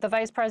 Does the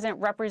vice president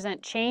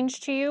represent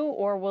change to you,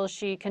 or will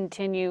she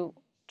continue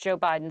Joe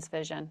Biden's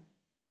vision?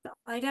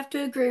 I'd have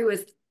to agree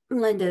with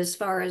Linda as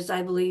far as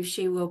I believe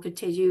she will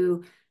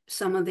continue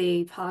some of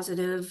the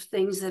positive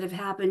things that have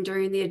happened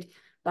during the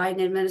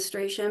Biden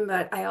administration,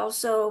 but I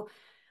also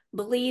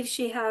believe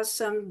she has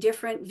some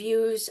different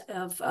views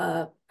of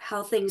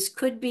how things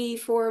could be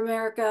for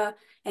America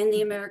and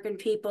the American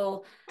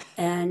people.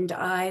 And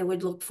I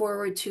would look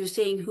forward to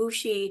seeing who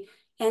she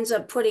ends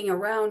up putting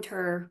around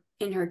her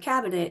in her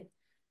cabinet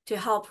to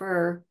help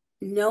her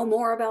know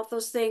more about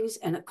those things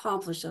and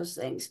accomplish those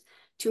things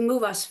to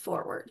move us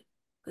forward.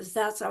 Because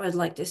that's what I'd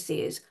like to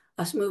see, is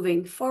us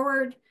moving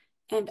forward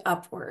and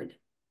upward,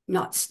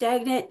 not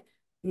stagnant,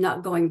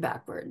 not going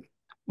backward.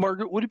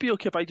 Margaret, would it be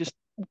okay if I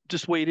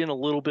just weighed in a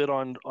little bit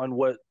on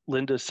what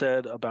Linda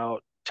said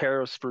about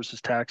tariffs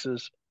versus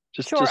taxes?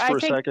 Sure, just for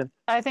a second.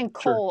 I think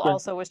Cole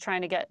also was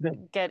trying to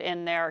get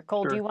in there.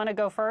 Cole, do you want to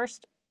go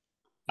first?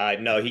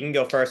 No, he can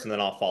go first, and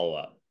then I'll follow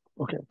up.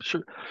 Okay,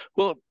 sure.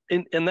 Well,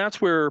 and that's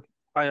where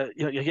I've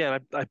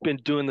been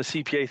doing the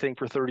CPA thing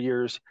for 30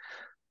 years.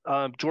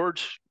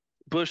 George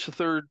Bush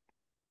III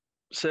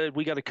said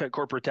we got to cut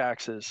corporate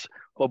taxes.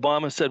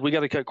 Obama said we got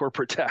to cut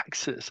corporate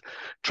taxes.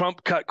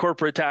 Trump cut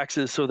corporate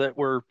taxes so that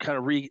we're kind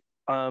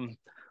of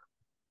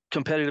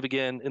competitive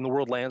again in the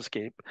world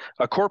landscape.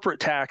 A corporate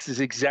tax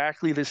is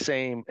exactly the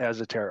same as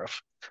a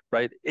tariff,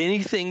 right?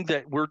 Anything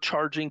that we're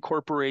charging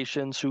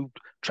corporations who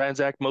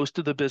transact most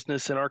of the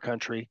business in our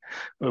country,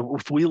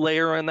 if we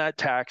layer on that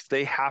tax,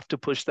 they have to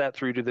push that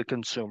through to the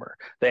consumer.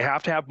 They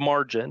have to have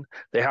margin.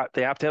 They have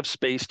to have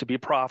space to be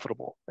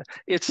profitable.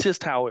 It's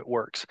just how it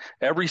works.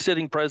 Every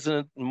sitting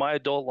president in my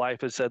adult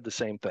life has said the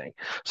same thing.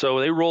 So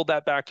they rolled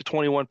that back to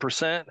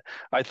 21%.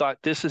 I thought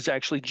this is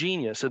actually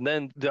genius. And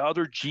then the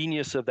other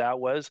genius of that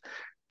was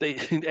they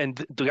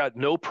got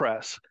no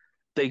press.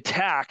 They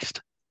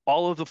taxed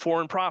all of the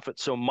foreign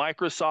profits. So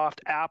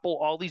Microsoft, Apple,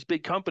 all these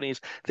big companies,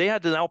 they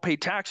had to now pay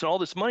tax on all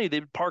this money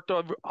they've parked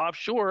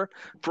offshore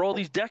for all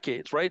these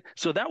decades, right?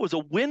 So that was a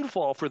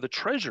windfall for the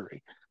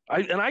Treasury.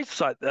 I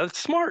thought that's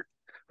smart,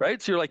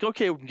 right? So you're like,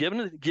 okay,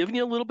 we're giving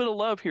you a little bit of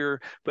love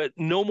here, but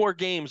no more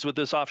games with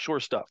this offshore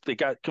stuff. They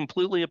got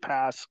completely a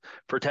pass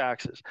for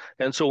taxes.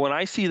 And so when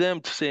I see them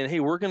saying,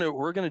 hey, we're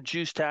gonna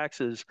juice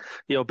taxes,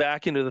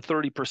 back into the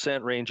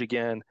 30% range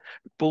again,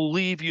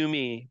 believe you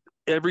me,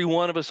 every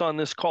one of us on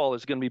this call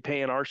is going to be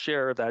paying our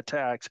share of that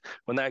tax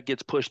when that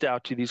gets pushed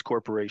out to these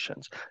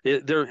corporations.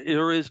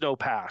 There is no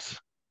pass.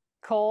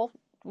 Cole,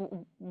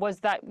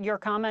 was that your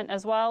comment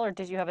as well, or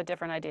did you have a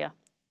different idea?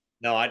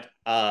 No,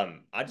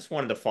 I just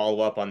wanted to follow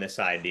up on this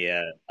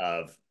idea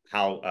of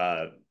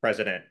how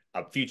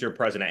future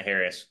President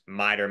Harris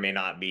might or may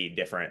not be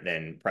different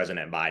than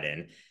President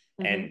Biden.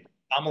 And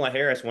Kamala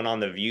Harris went on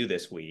The View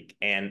this week,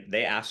 and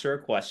they asked her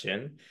a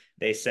question.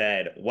 They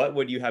said, what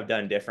would you have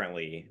done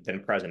differently than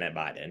President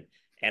Biden?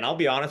 And I'll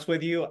be honest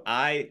with you,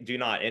 I do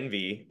not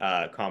envy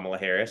Kamala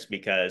Harris,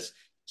 because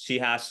she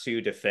has to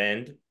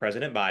defend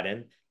President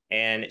Biden,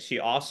 and she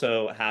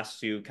also has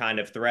to kind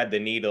of thread the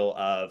needle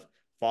of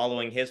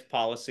following his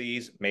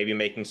policies, maybe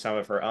making some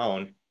of her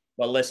own.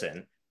 But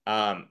listen,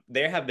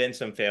 there have been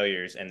some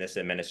failures in this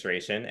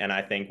administration, and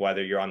I think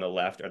whether you're on the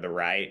left or the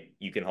right,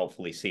 you can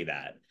hopefully see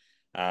that.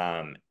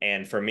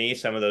 And for me,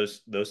 some of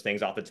those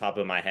things off the top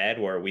of my head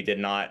were we did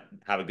not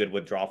have a good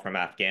withdrawal from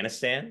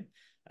Afghanistan.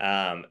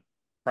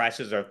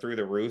 Prices are through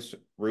the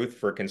roof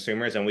for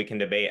consumers, and we can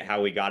debate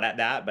how we got at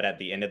that. But at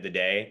the end of the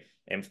day,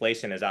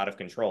 inflation is out of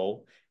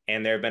control,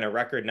 and there have been a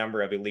record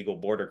number of illegal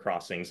border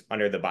crossings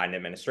under the Biden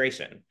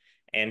administration.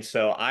 And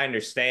so I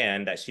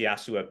understand that she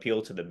has to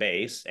appeal to the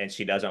base, and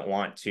she doesn't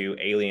want to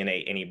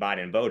alienate any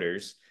Biden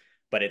voters.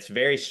 But it's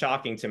very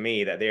shocking to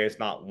me that there's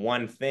not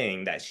one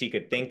thing that she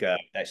could think of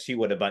that she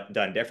would have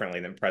done differently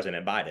than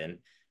President Biden.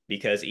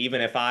 Because even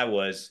if I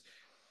was,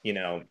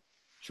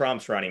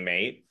 Trump's running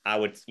mate, I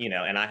would,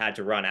 and I had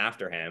to run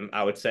after him,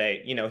 I would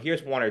say,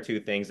 here's one or two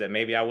things that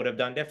maybe I would have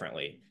done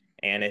differently.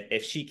 And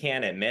if she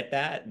can't admit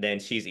that, then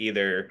she's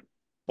either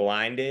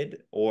blinded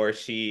or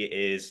she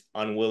is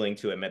unwilling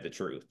to admit the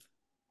truth.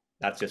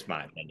 That's just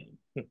my opinion.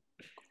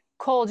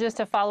 Cole, just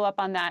to follow up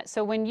on that.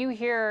 So when you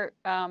hear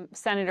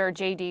Senator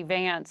J.D.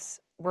 Vance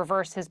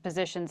reverse his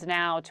positions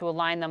now to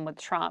align them with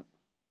Trump,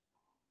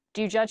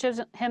 do you judge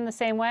him the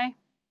same way?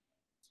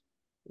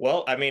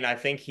 Well, I mean, I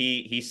think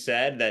he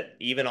said that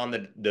even on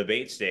the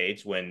debate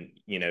stage when,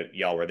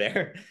 y'all were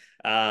there,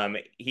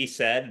 he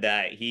said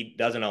that he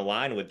doesn't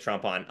align with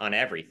Trump on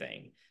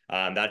everything.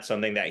 That's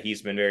something that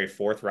he's been very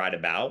forthright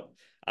about.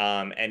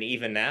 And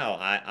even now,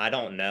 I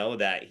don't know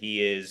that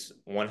he is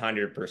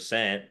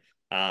 100%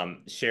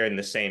 sharing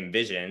the same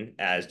vision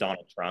as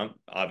Donald Trump.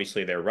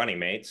 Obviously, they're running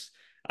mates.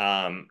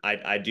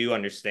 I do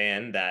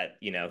understand that,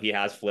 he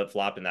has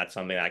flip-flopped, and that's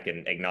something I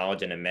can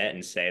acknowledge and admit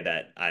and say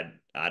that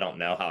I don't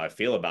know how I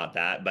feel about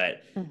that.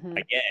 But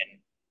again,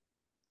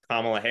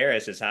 Kamala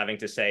Harris is having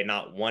to say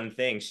not one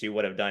thing she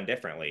would have done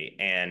differently.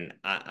 And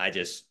I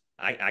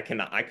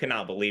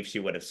cannot believe she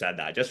would have said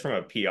that. Just from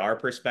a PR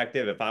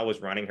perspective, if I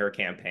was running her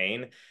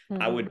campaign,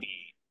 I would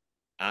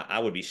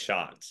be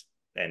shocked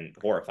and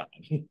horrified.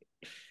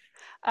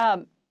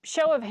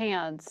 Show of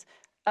hands.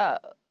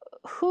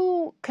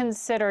 Who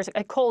considers,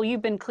 Cole,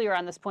 you've been clear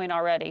on this point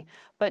already,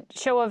 but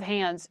show of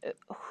hands,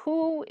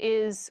 who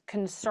is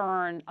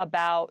concerned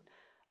about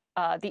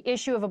the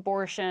issue of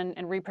abortion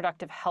and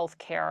reproductive health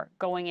care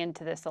going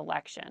into this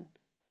election?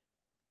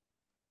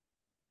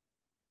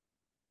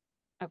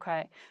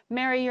 Okay.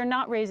 Mary, you're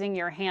not raising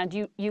your hand.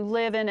 You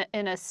live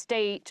in a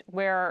state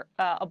where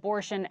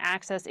abortion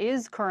access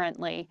is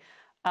currently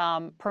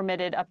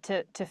permitted up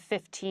to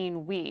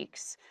 15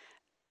 weeks.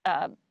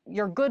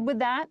 You're good with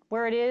that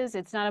where it is?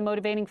 It's not a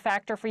motivating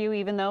factor for you,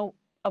 even though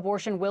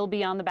abortion will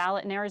be on the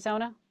ballot in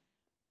Arizona?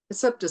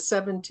 It's up to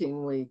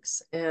 17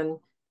 weeks. And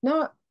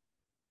not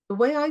the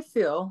way I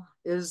feel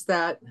is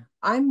that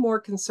I'm more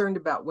concerned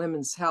about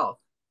women's health.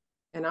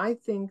 And I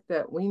think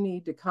that we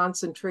need to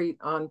concentrate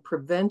on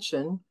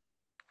prevention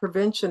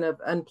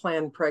of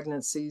unplanned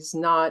pregnancies,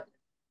 not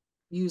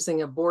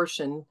using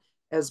abortion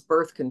as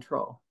birth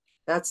control.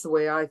 That's the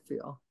way I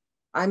feel.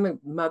 I'm a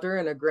mother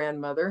and a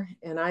grandmother,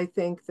 and I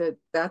think that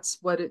that's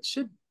what it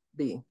should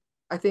be.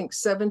 I think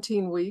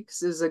 17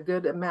 weeks is a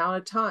good amount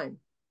of time.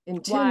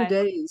 In 10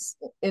 days,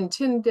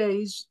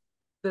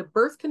 the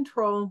birth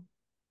control,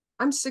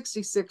 I'm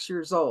 66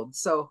 years old.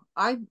 So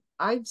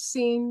I've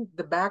seen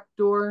the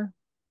backdoor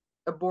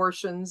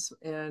abortions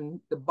and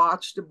the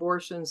botched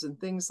abortions and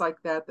things like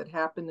that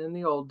happened in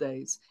the old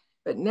days.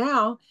 But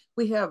now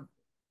we have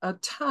a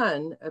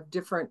ton of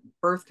different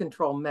birth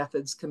control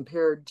methods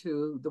compared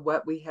to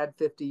what we had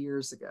 50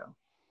 years ago.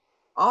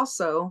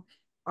 Also,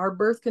 our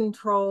birth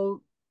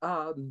control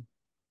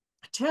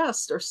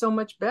tests are so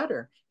much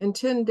better. In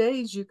 10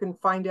 days, you can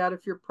find out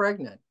if you're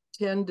pregnant.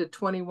 10 to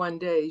 21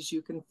 days,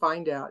 you can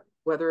find out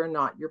whether or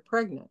not you're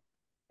pregnant.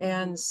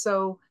 And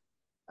so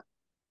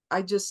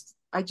I just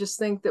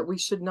think that we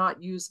should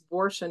not use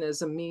abortion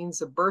as a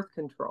means of birth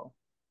control.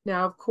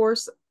 Now, of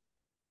course,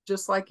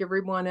 just like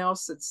everyone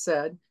else had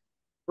said,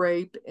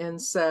 rape,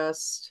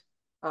 incest,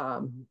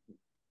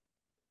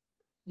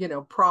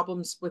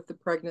 problems with the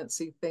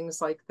pregnancy,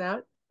 things like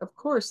that. Of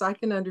course, I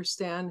can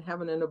understand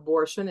having an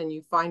abortion and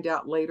you find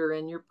out later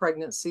in your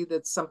pregnancy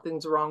that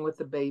something's wrong with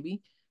the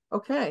baby.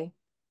 Okay,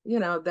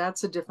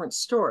 that's a different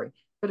story.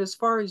 But as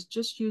far as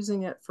just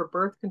using it for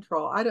birth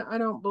control, I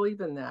don't believe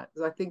in that.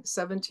 I think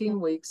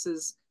 17 weeks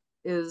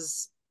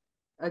is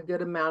a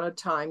good amount of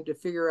time to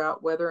figure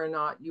out whether or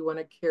not you want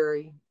to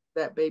carry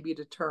that baby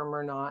to term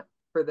or not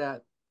for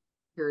that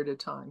period of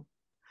time.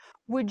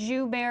 Would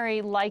you,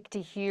 Mary, like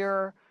to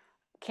hear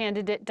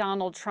candidate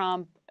Donald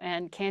Trump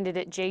and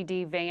candidate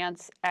J.D.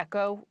 Vance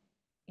echo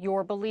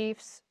your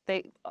beliefs?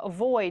 They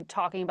avoid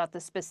talking about the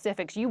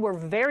specifics. You were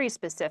very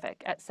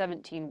specific at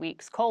 17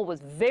 weeks. Cole was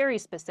very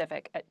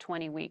specific at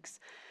 20 weeks.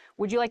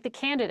 Would you like the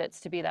candidates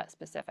to be that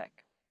specific?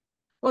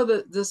 Well,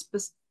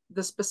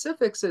 the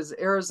specifics is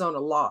Arizona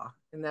law,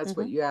 and that's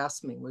what you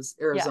asked me was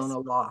Arizona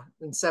law,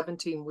 and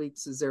 17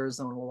 weeks is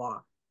Arizona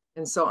law.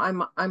 And so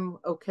I'm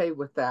okay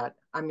with that.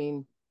 I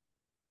mean,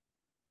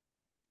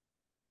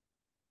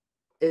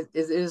 it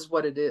is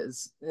what it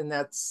is, and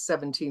that's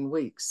 17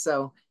 weeks.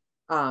 So,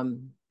 but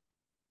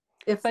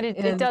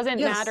it doesn't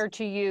matter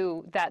to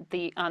you that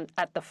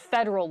at the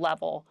federal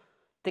level,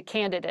 the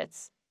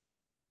candidates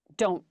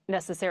don't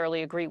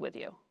necessarily agree with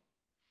you.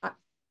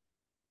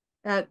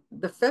 At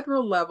the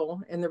federal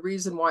level, and the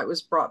reason why it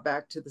was brought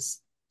back to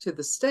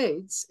the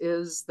states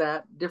is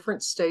that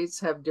different states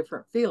have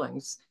different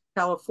feelings.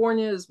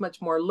 California is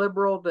much more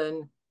liberal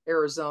than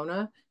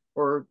Arizona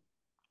or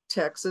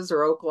Texas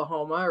or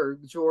Oklahoma or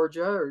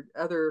Georgia or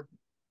other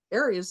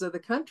areas of the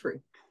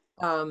country.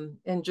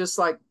 And just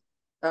like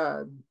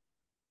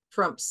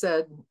Trump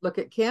said, look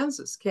at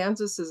Kansas.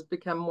 Kansas has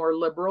become more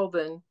liberal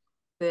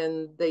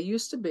than they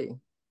used to be.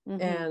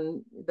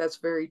 And that's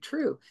very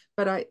true.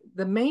 But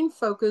the main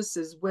focus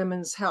is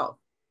women's health.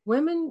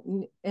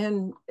 Women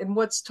and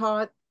what's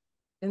taught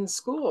in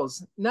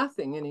schools,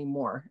 nothing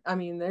anymore. I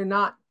mean, they're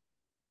not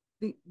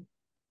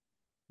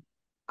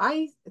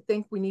I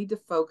think we need to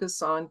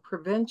focus on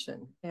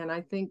prevention, and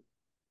I think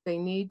they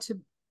need to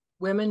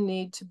women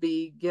need to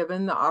be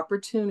given the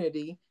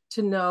opportunity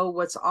to know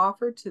what's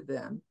offered to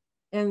them.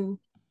 And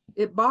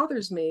it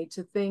bothers me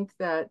to think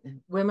that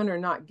women are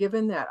not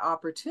given that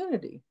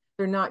opportunity.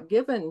 They're not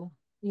given,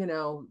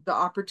 the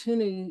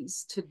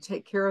opportunities to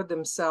take care of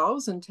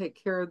themselves and take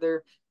care of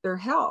their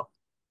health.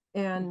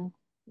 And,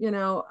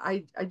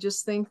 I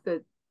just think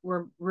that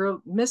we're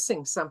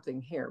missing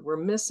something here. We're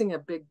missing a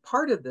big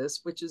part of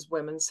this, which is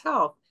women's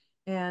health.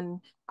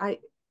 And I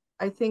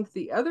think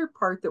the other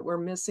part that we're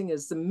missing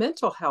is the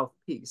mental health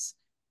piece.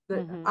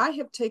 That I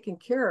have taken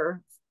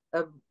care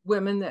of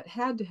women that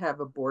had to have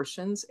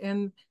abortions,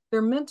 and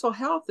their mental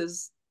health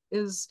is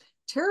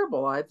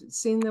terrible. I've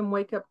seen them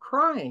wake up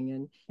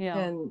crying,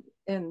 and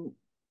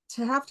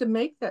to have to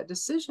make that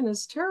decision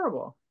is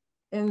terrible.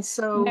 And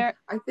so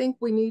I think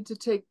we need to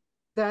take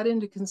that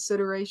into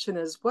consideration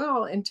as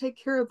well and take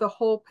care of the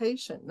whole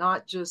patient,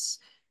 not just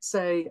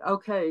say,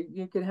 okay,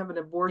 you can have an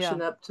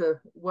abortion up to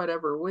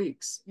whatever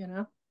weeks,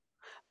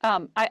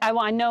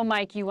 I know,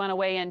 Mike, you want to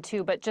weigh in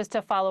too, but just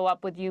to follow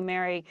up with you,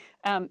 Mary,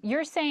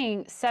 you're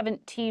saying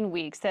 17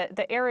 weeks.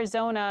 The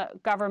Arizona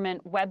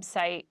government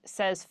website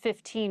says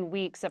 15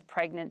 weeks of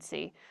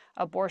pregnancy.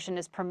 Abortion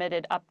is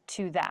permitted up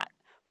to that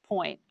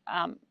point.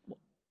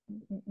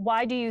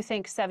 Why do you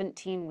think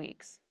 17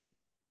 weeks?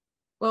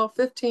 Well,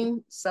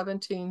 15,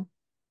 17.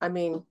 I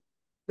mean,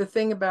 the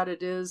thing about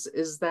it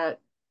is that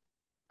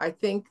I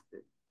think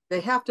they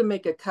have to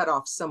make a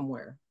cutoff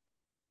somewhere.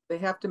 They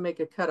have to make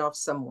a cutoff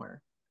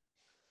somewhere.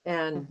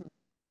 And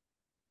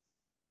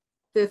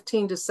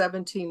 15 to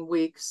 17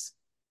 weeks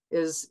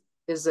is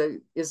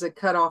a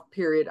cutoff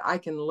period I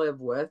can live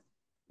with.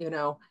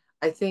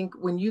 I think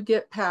when you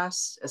get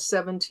past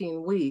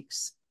 17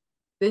 weeks,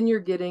 then you're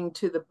getting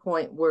to the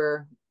point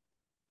where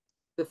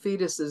the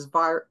fetus is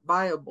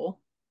viable.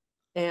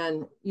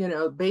 And,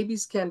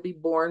 babies can be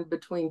born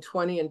between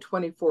 20 and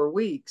 24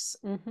 weeks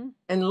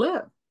and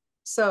live.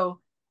 So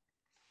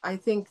I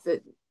think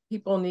that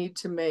people need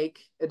to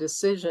make a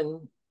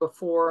decision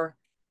before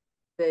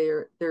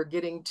they're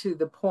getting to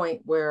the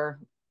point where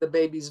the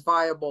baby's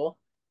viable,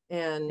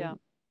 and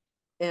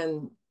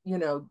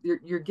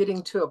you're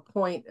getting to a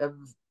point of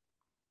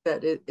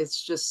that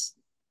it's just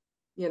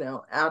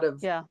out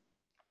of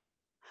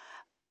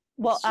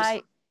Well,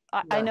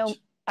 I know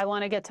I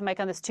want to get to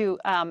Mike on this too,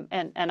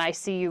 and I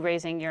see you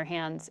raising your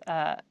hands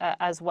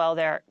as well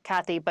there,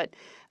 Kathy. But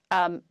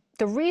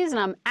the reason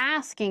I'm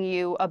asking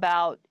you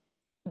about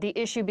the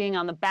issue being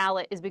on the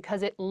ballot is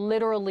because it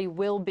literally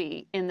will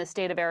be in the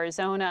state of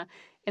Arizona,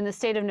 in the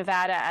state of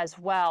Nevada as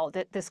well,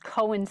 that this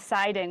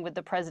coinciding with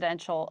the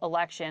presidential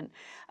election.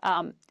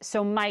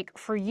 So, Mike,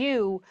 for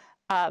you,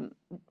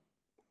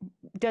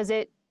 does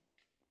it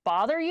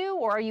bother you,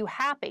 or are you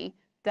happy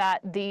that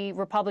the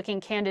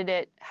Republican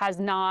candidate has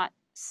not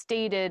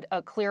stated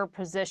a clear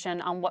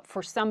position on what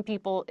for some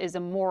people is a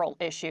moral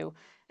issue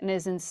and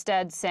is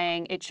instead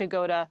saying it should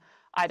go to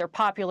either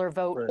popular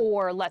vote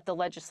or let the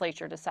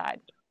legislature decide?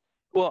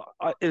 Well,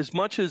 as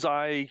much as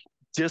I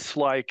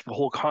dislike the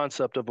whole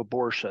concept of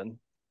abortion,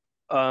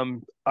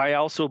 I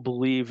also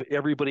believe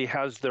everybody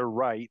has their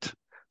right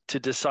to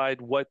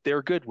decide what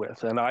they're good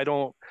with. And I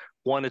don't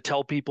want to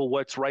tell people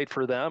what's right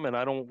for them, and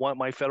I don't want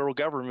my federal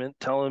government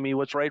telling me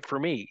what's right for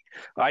me.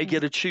 I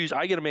get to choose.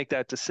 I get to make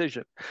that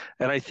decision.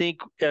 And I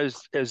think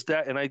as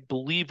that, and I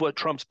believe what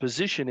Trump's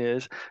position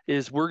is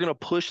we're going to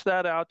push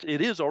that out.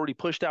 It is already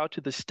pushed out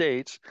to the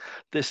states.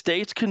 The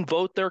states can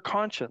vote their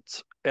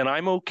conscience. And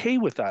I'm okay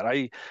with that.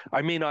 I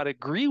may not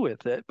agree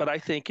with it, but I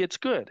think it's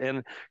good.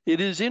 And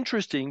it is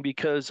interesting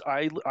because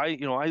I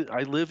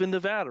live in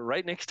Nevada,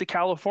 right next to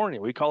California.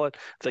 We call it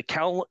the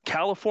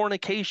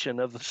Californication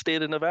of the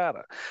state of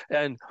Nevada.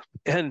 And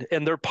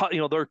their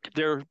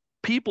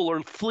people are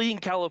fleeing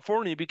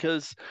California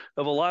because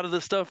of a lot of the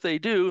stuff they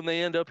do, and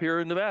they end up here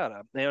in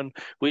Nevada. And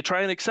we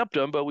try and accept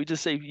them, but we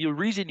just say the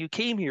reason you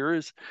came here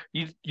is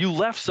you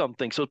left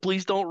something, so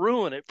please don't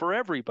ruin it for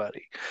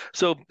everybody.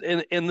 So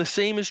and the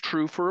same is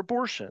true for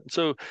abortion.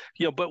 So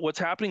but what's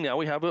happening now,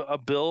 we have a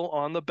bill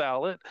on the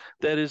ballot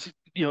that is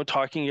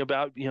talking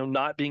about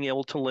not being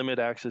able to limit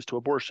access to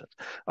abortion.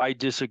 I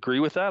disagree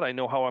with that. I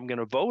know how I'm going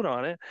to vote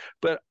on it,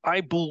 but I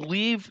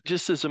believe,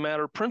 just as a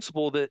matter of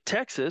principle, that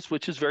Texas,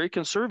 which is very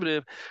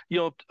conservative,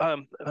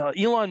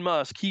 Elon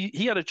Musk,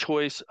 he had a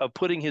choice of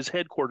putting his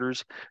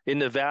headquarters in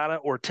Nevada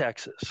or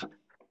Texas.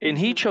 And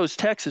he chose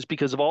Texas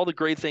because of all the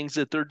great things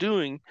that they're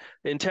doing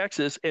in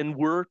Texas, and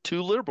we're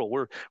too liberal.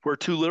 We're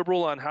too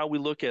liberal on how we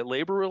look at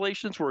labor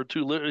relations. We're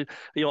too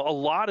a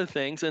lot of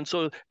things, and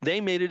so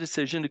they made a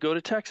decision to go to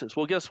Texas.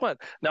 Well, guess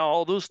what? Now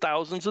all those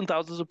thousands and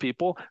thousands of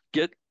people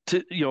get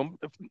to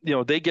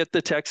they get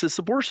the Texas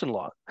abortion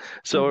law.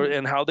 So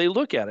and how they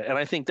look at it, and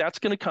I think that's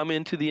going to come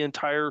into the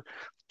entire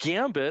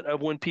gambit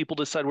of when people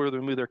decide where they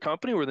move their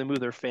company, where they move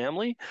their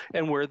family,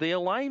 and where they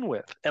align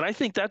with. And I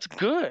think that's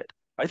good.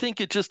 I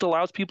think it just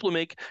allows people to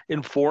make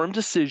informed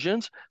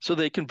decisions so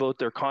they can vote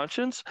their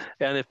conscience.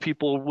 And if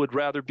people would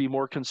rather be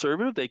more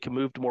conservative, they can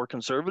move to more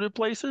conservative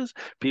places.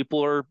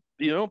 People are,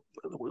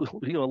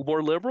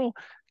 more liberal,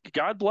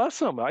 God bless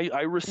them.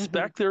 I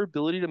respect their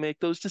ability to make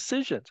those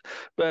decisions,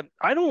 but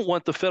I don't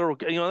want the federal.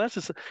 That's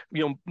just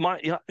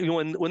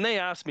when they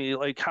ask me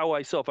like how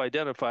I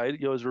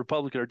self-identified, as a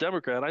Republican or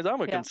Democrat,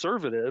 I'm a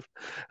conservative.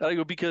 And I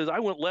go because I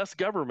want less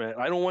government.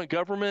 I don't want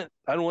government.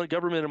 I don't want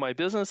government in my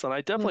business, and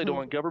I definitely don't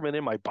want government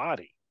in my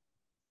body.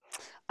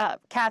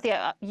 Kathy,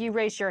 you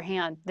raised your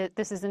hand.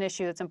 This is an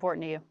issue that's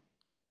important to you.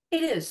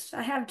 It is.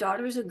 I have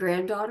daughters and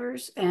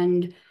granddaughters,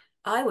 and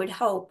I would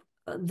hope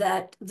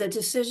that the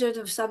decision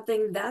of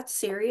something that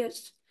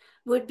serious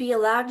would be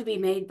allowed to be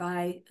made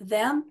by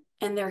them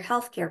and their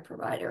healthcare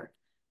provider,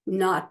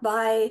 not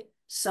by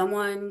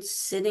someone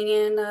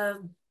sitting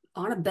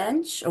on a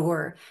bench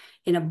or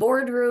in a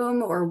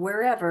boardroom or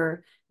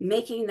wherever,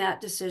 making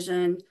that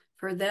decision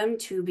for them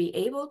to be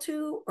able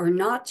to or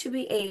not to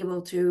be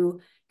able to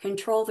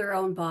control their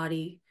own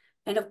body.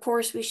 And of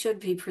course, we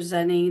should be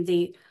presenting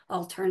the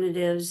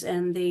alternatives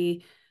and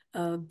the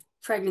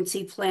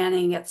pregnancy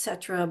planning,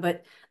 etc.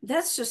 But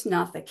that's just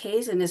not the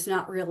case, and it's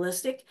not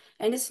realistic.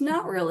 And it's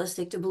not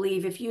realistic to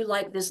believe if you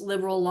like this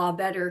liberal law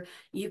better,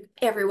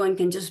 everyone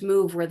can just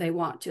move where they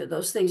want to.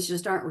 Those things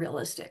just aren't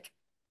realistic.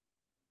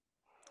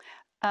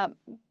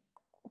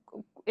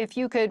 If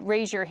you could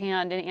raise your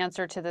hand in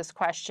answer to this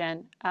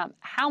question,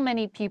 how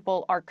many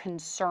people are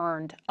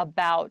concerned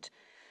about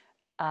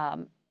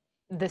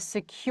the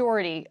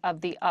security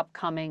of the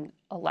upcoming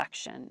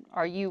election?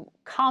 Are you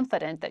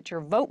confident that your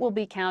vote will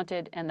be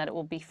counted and that it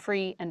will be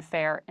free and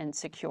fair and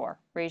secure?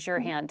 Raise your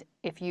hand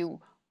if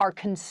you are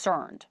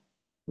concerned.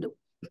 Nope.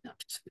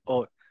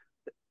 Oh,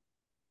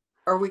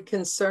 Are we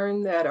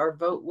concerned that our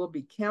vote will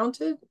be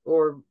counted,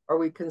 or are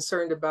we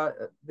concerned about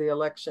the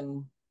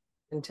election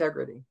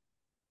integrity?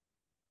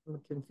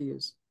 I'm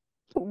confused.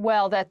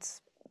 Well,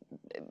 that's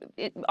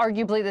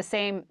arguably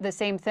the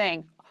same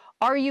thing.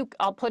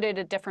 I'll put it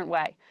a different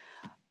way.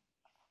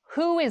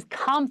 Who is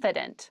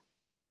confident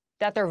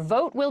that their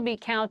vote will be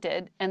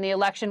counted and the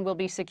election will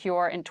be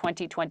secure in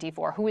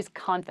 2024? Who is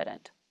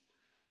confident?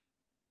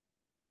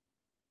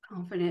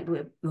 Confident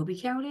will be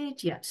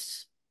counted?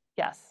 Yes.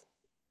 Yes.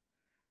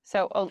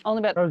 So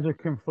only about. Those are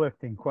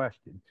conflicting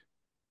questions.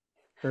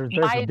 There's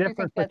a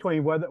difference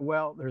between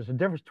there's a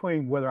difference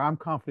between whether I'm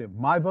confident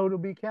my vote will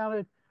be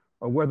counted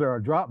or whether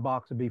a drop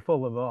box will be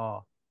full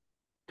of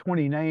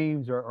 20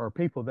 names or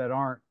people that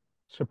aren't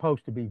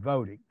supposed to be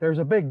voting. There's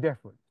a big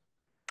difference.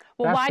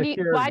 Well, why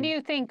do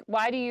you think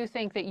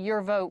that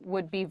your vote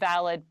would be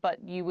valid,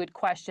 but you would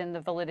question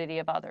the validity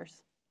of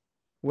others?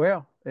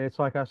 Well, it's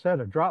like I said,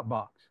 a drop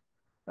box.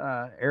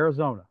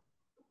 Arizona,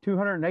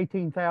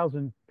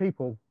 218,000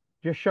 people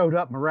just showed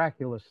up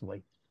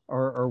miraculously,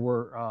 or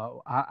were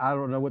I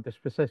don't know what the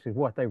specifics,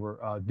 what they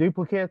were,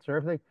 duplicates or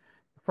everything.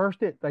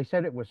 First, they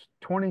said it was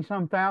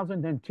 20-some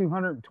thousand, then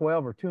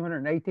 212 or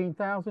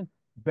 218,000.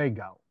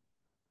 Bingo.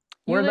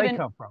 Where did they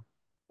come from?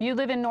 You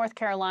live in North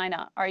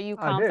Carolina. Are you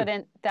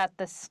confident that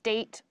the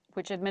state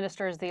which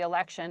administers the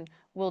election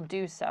will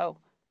do so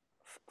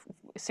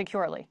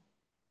securely?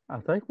 I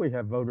think we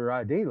have voter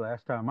ID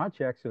last time I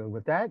checked. So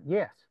with that,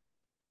 yes.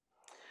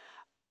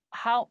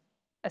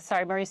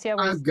 Sorry, Mauricio.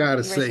 I've got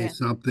to say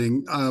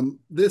something.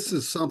 This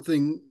is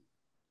something.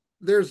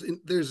 There's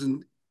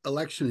an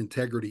election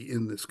integrity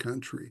in this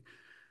country.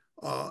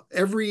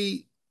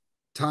 Every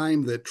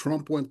time that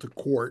Trump went to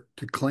court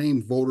to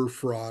claim voter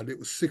fraud, it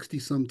was 60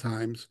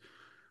 sometimes,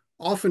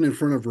 often in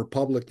front of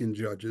Republican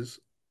judges,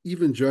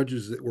 even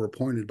judges that were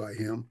appointed by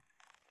him.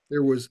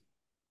 There was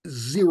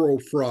zero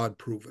fraud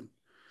proven.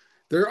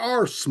 There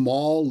are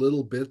small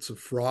little bits of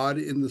fraud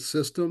in the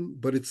system,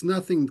 but it's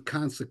nothing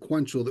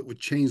consequential that would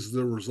change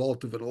the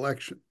result of an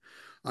election.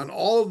 On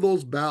all of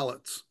those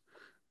ballots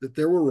that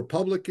there were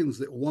Republicans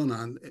that won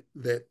on,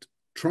 that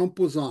Trump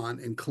was on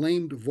and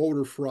claimed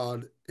voter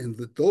fraud, and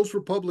that those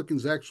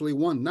Republicans actually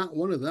won, not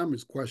one of them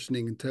is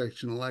questioning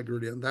intentional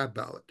integrity on that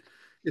ballot.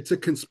 It's a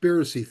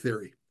conspiracy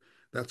theory.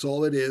 That's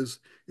all it is.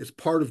 It's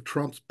part of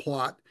Trump's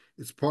plot.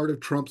 It's part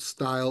of Trump's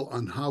style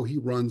on how he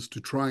runs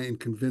to try and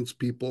convince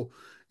people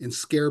and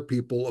scare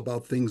people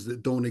about things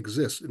that don't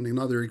exist. And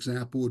another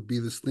example would be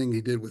this thing he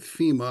did with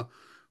FEMA,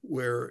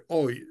 where,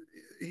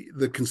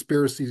 the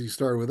conspiracies he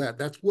started with that.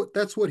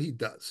 That's what he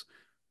does.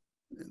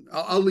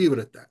 I'll leave it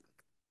at that.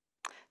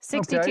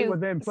 62. Okay, well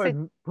then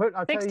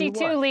I'll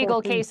 62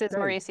 legal cases, states.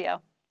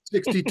 Mauricio.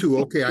 62.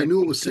 Okay, I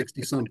knew it was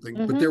 60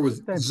 something, but there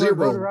was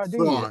zero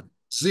fraud.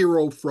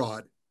 Zero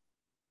fraud.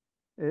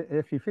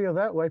 If you feel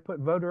that way, put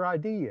voter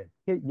ID in.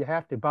 You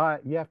have to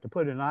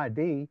put an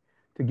ID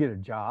to get a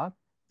job.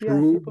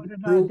 Prove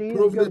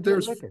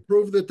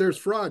that there's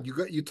fraud.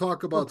 You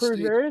talk about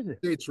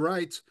states'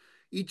 rights.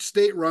 Each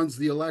state runs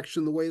the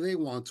election the way they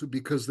want to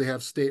because they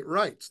have state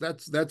rights.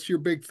 That's your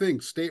big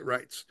thing, state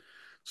rights.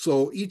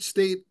 So each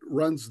state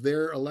runs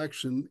their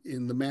election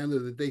in the manner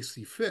that they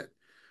see fit.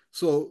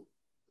 So,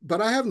 but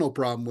I have no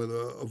problem with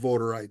a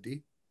voter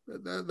ID.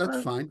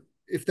 That's fine.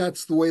 If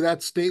that's the way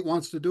that state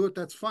wants to do it,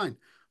 that's fine.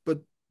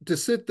 But to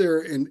sit there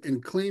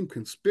and claim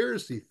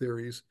conspiracy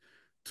theories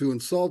to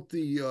insult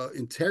the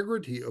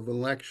integrity of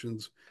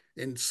elections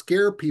and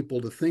scare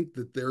people to think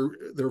that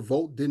their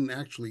vote didn't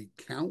actually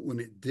count when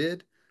it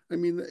did. I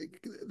mean,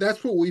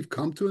 that's what we've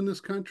come to in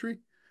this country.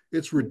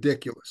 It's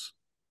ridiculous.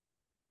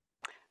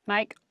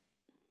 Mike?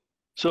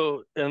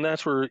 So, and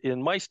that's where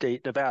in my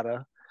state,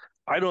 Nevada,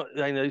 I know,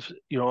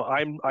 you know,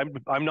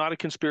 I'm not a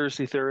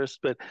conspiracy theorist,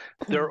 but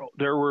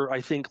there were,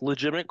 I think,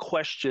 legitimate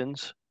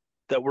questions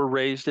that were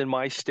raised in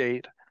my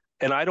state,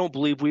 and I don't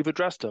believe we've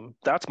addressed them.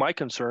 That's my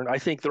concern. I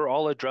think they're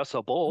all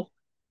addressable,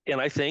 and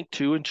I think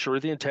to ensure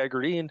the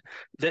integrity, and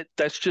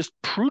that's just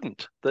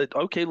prudent. That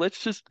okay,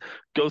 let's just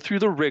go through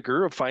the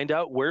rigor of find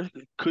out where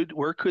could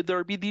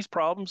there be these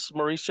problems,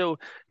 Mauricio,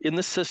 in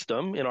the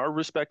system, in our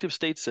respective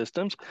state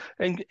systems,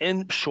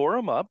 and shore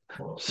them up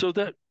so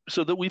that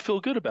we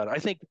feel good about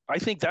it. I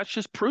think that's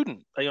just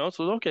prudent. You know,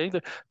 so okay,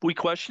 we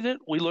questioned it,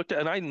 we looked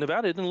at, and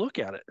Nevada didn't look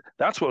at it.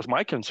 That's what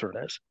my concern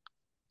is.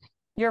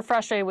 You're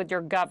frustrated with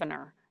your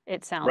governor,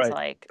 it sounds Right.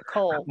 like.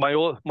 Cole. My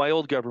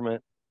old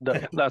government,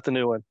 not the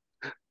new one.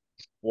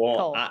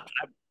 Well, Cole.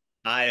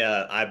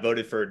 I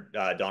voted for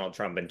Donald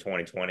Trump in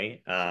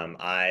 2020.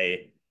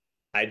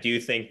 I do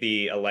think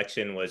the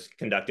election was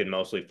conducted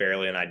mostly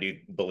fairly, and I do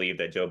believe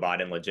that Joe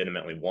Biden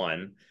legitimately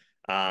won.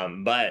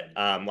 But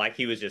like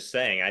he was just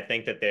saying, I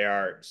think that there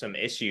are some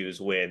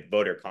issues with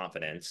voter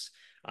confidence.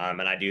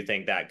 And I do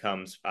think that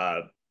comes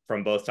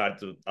from both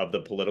sides of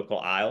the political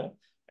aisle.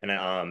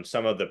 And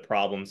some of the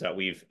problems that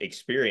we've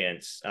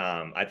experienced,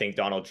 I think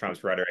Donald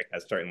Trump's rhetoric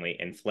has certainly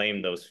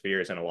inflamed those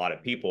fears in a lot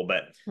of people.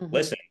 But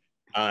listen,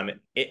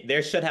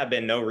 there should have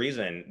been no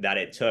reason that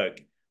it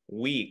took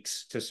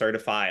weeks to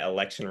certify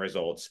election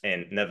results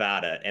in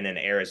Nevada and in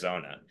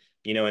Arizona.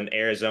 You know, in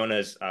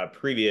Arizona's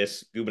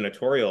previous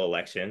gubernatorial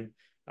election,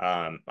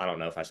 I don't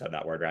know if I said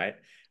that word right,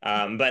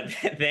 but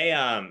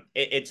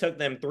it took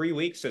them 3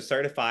 weeks to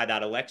certify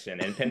that election.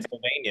 In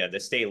Pennsylvania, the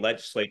state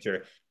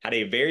legislature had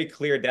a very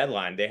clear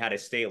deadline. They had a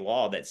state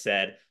law that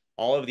said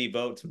all of the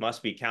votes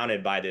must be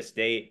counted by this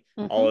date.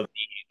 All of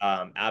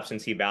the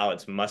absentee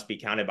ballots must be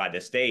counted by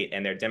this date.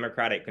 And their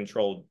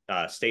Democratic-controlled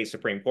state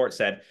Supreme Court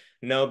said,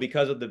 no,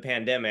 because of the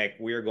pandemic,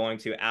 we're going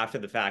to, after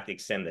the fact,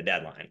 extend the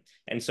deadline.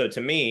 And so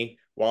to me,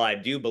 while I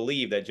do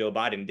believe that Joe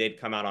Biden did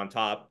come out on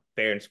top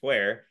fair and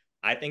square,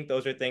 I think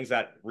those are things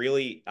that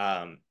really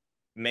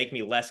make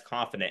me less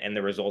confident in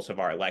the results of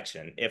our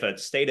election. If a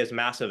state as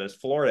massive as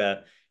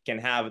Florida can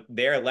have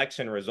their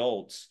election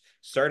results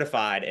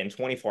certified in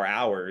 24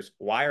 hours,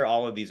 why are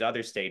all of these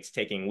other states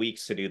taking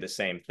weeks to do the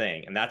same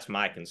thing? And that's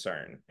my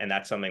concern. And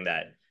that's something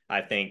that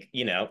I think,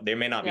 you know, there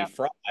may not be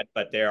fraud,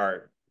 but there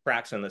are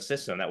cracks in the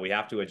system that we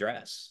have to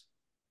address.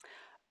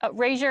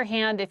 Raise your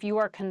hand if you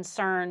are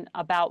concerned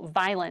about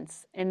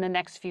violence in the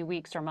next few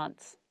weeks or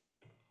months.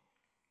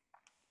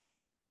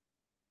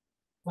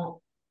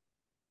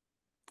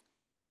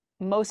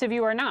 Most of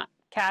you are not.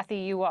 Kathy,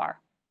 you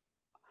are.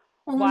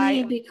 Only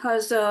Why?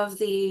 because of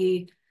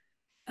the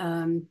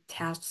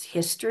past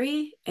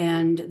history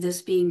and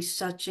this being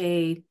such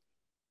a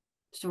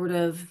sort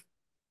of,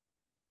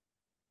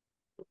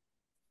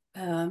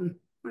 what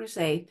do I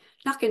say,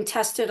 not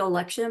contested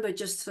election, but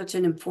just such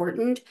an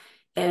important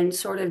and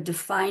sort of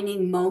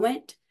defining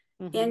moment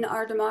in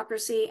our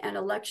democracy and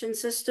election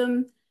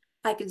system.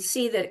 I can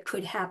see that it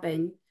could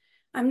happen.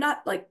 I'm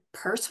not like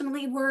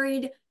personally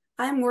worried.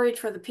 I'm worried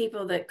for the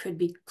people that could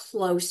be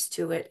close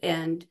to it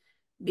and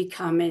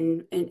become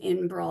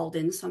embroiled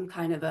in some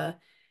kind of a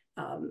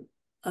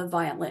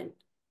violent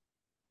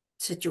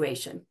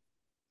situation.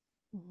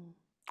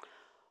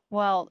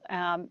 Well,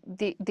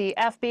 the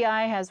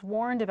FBI has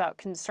warned about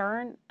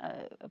concern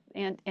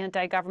and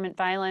anti-government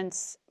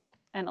violence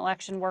and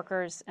election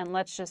workers, and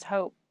let's just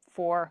hope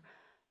for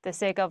the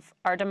sake of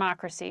our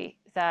democracy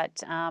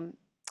that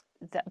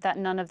that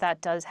none of that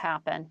does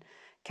happen.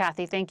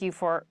 Kathy, thank you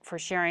for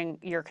sharing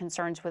your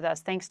concerns with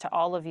us. Thanks to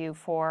all of you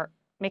for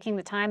making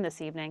the time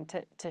this evening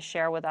to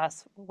share with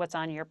us what's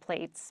on your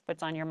plates,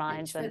 what's on your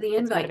minds, and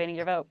what's motivating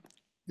your vote.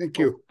 Thank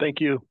you.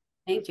 Thank you.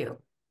 Thank you.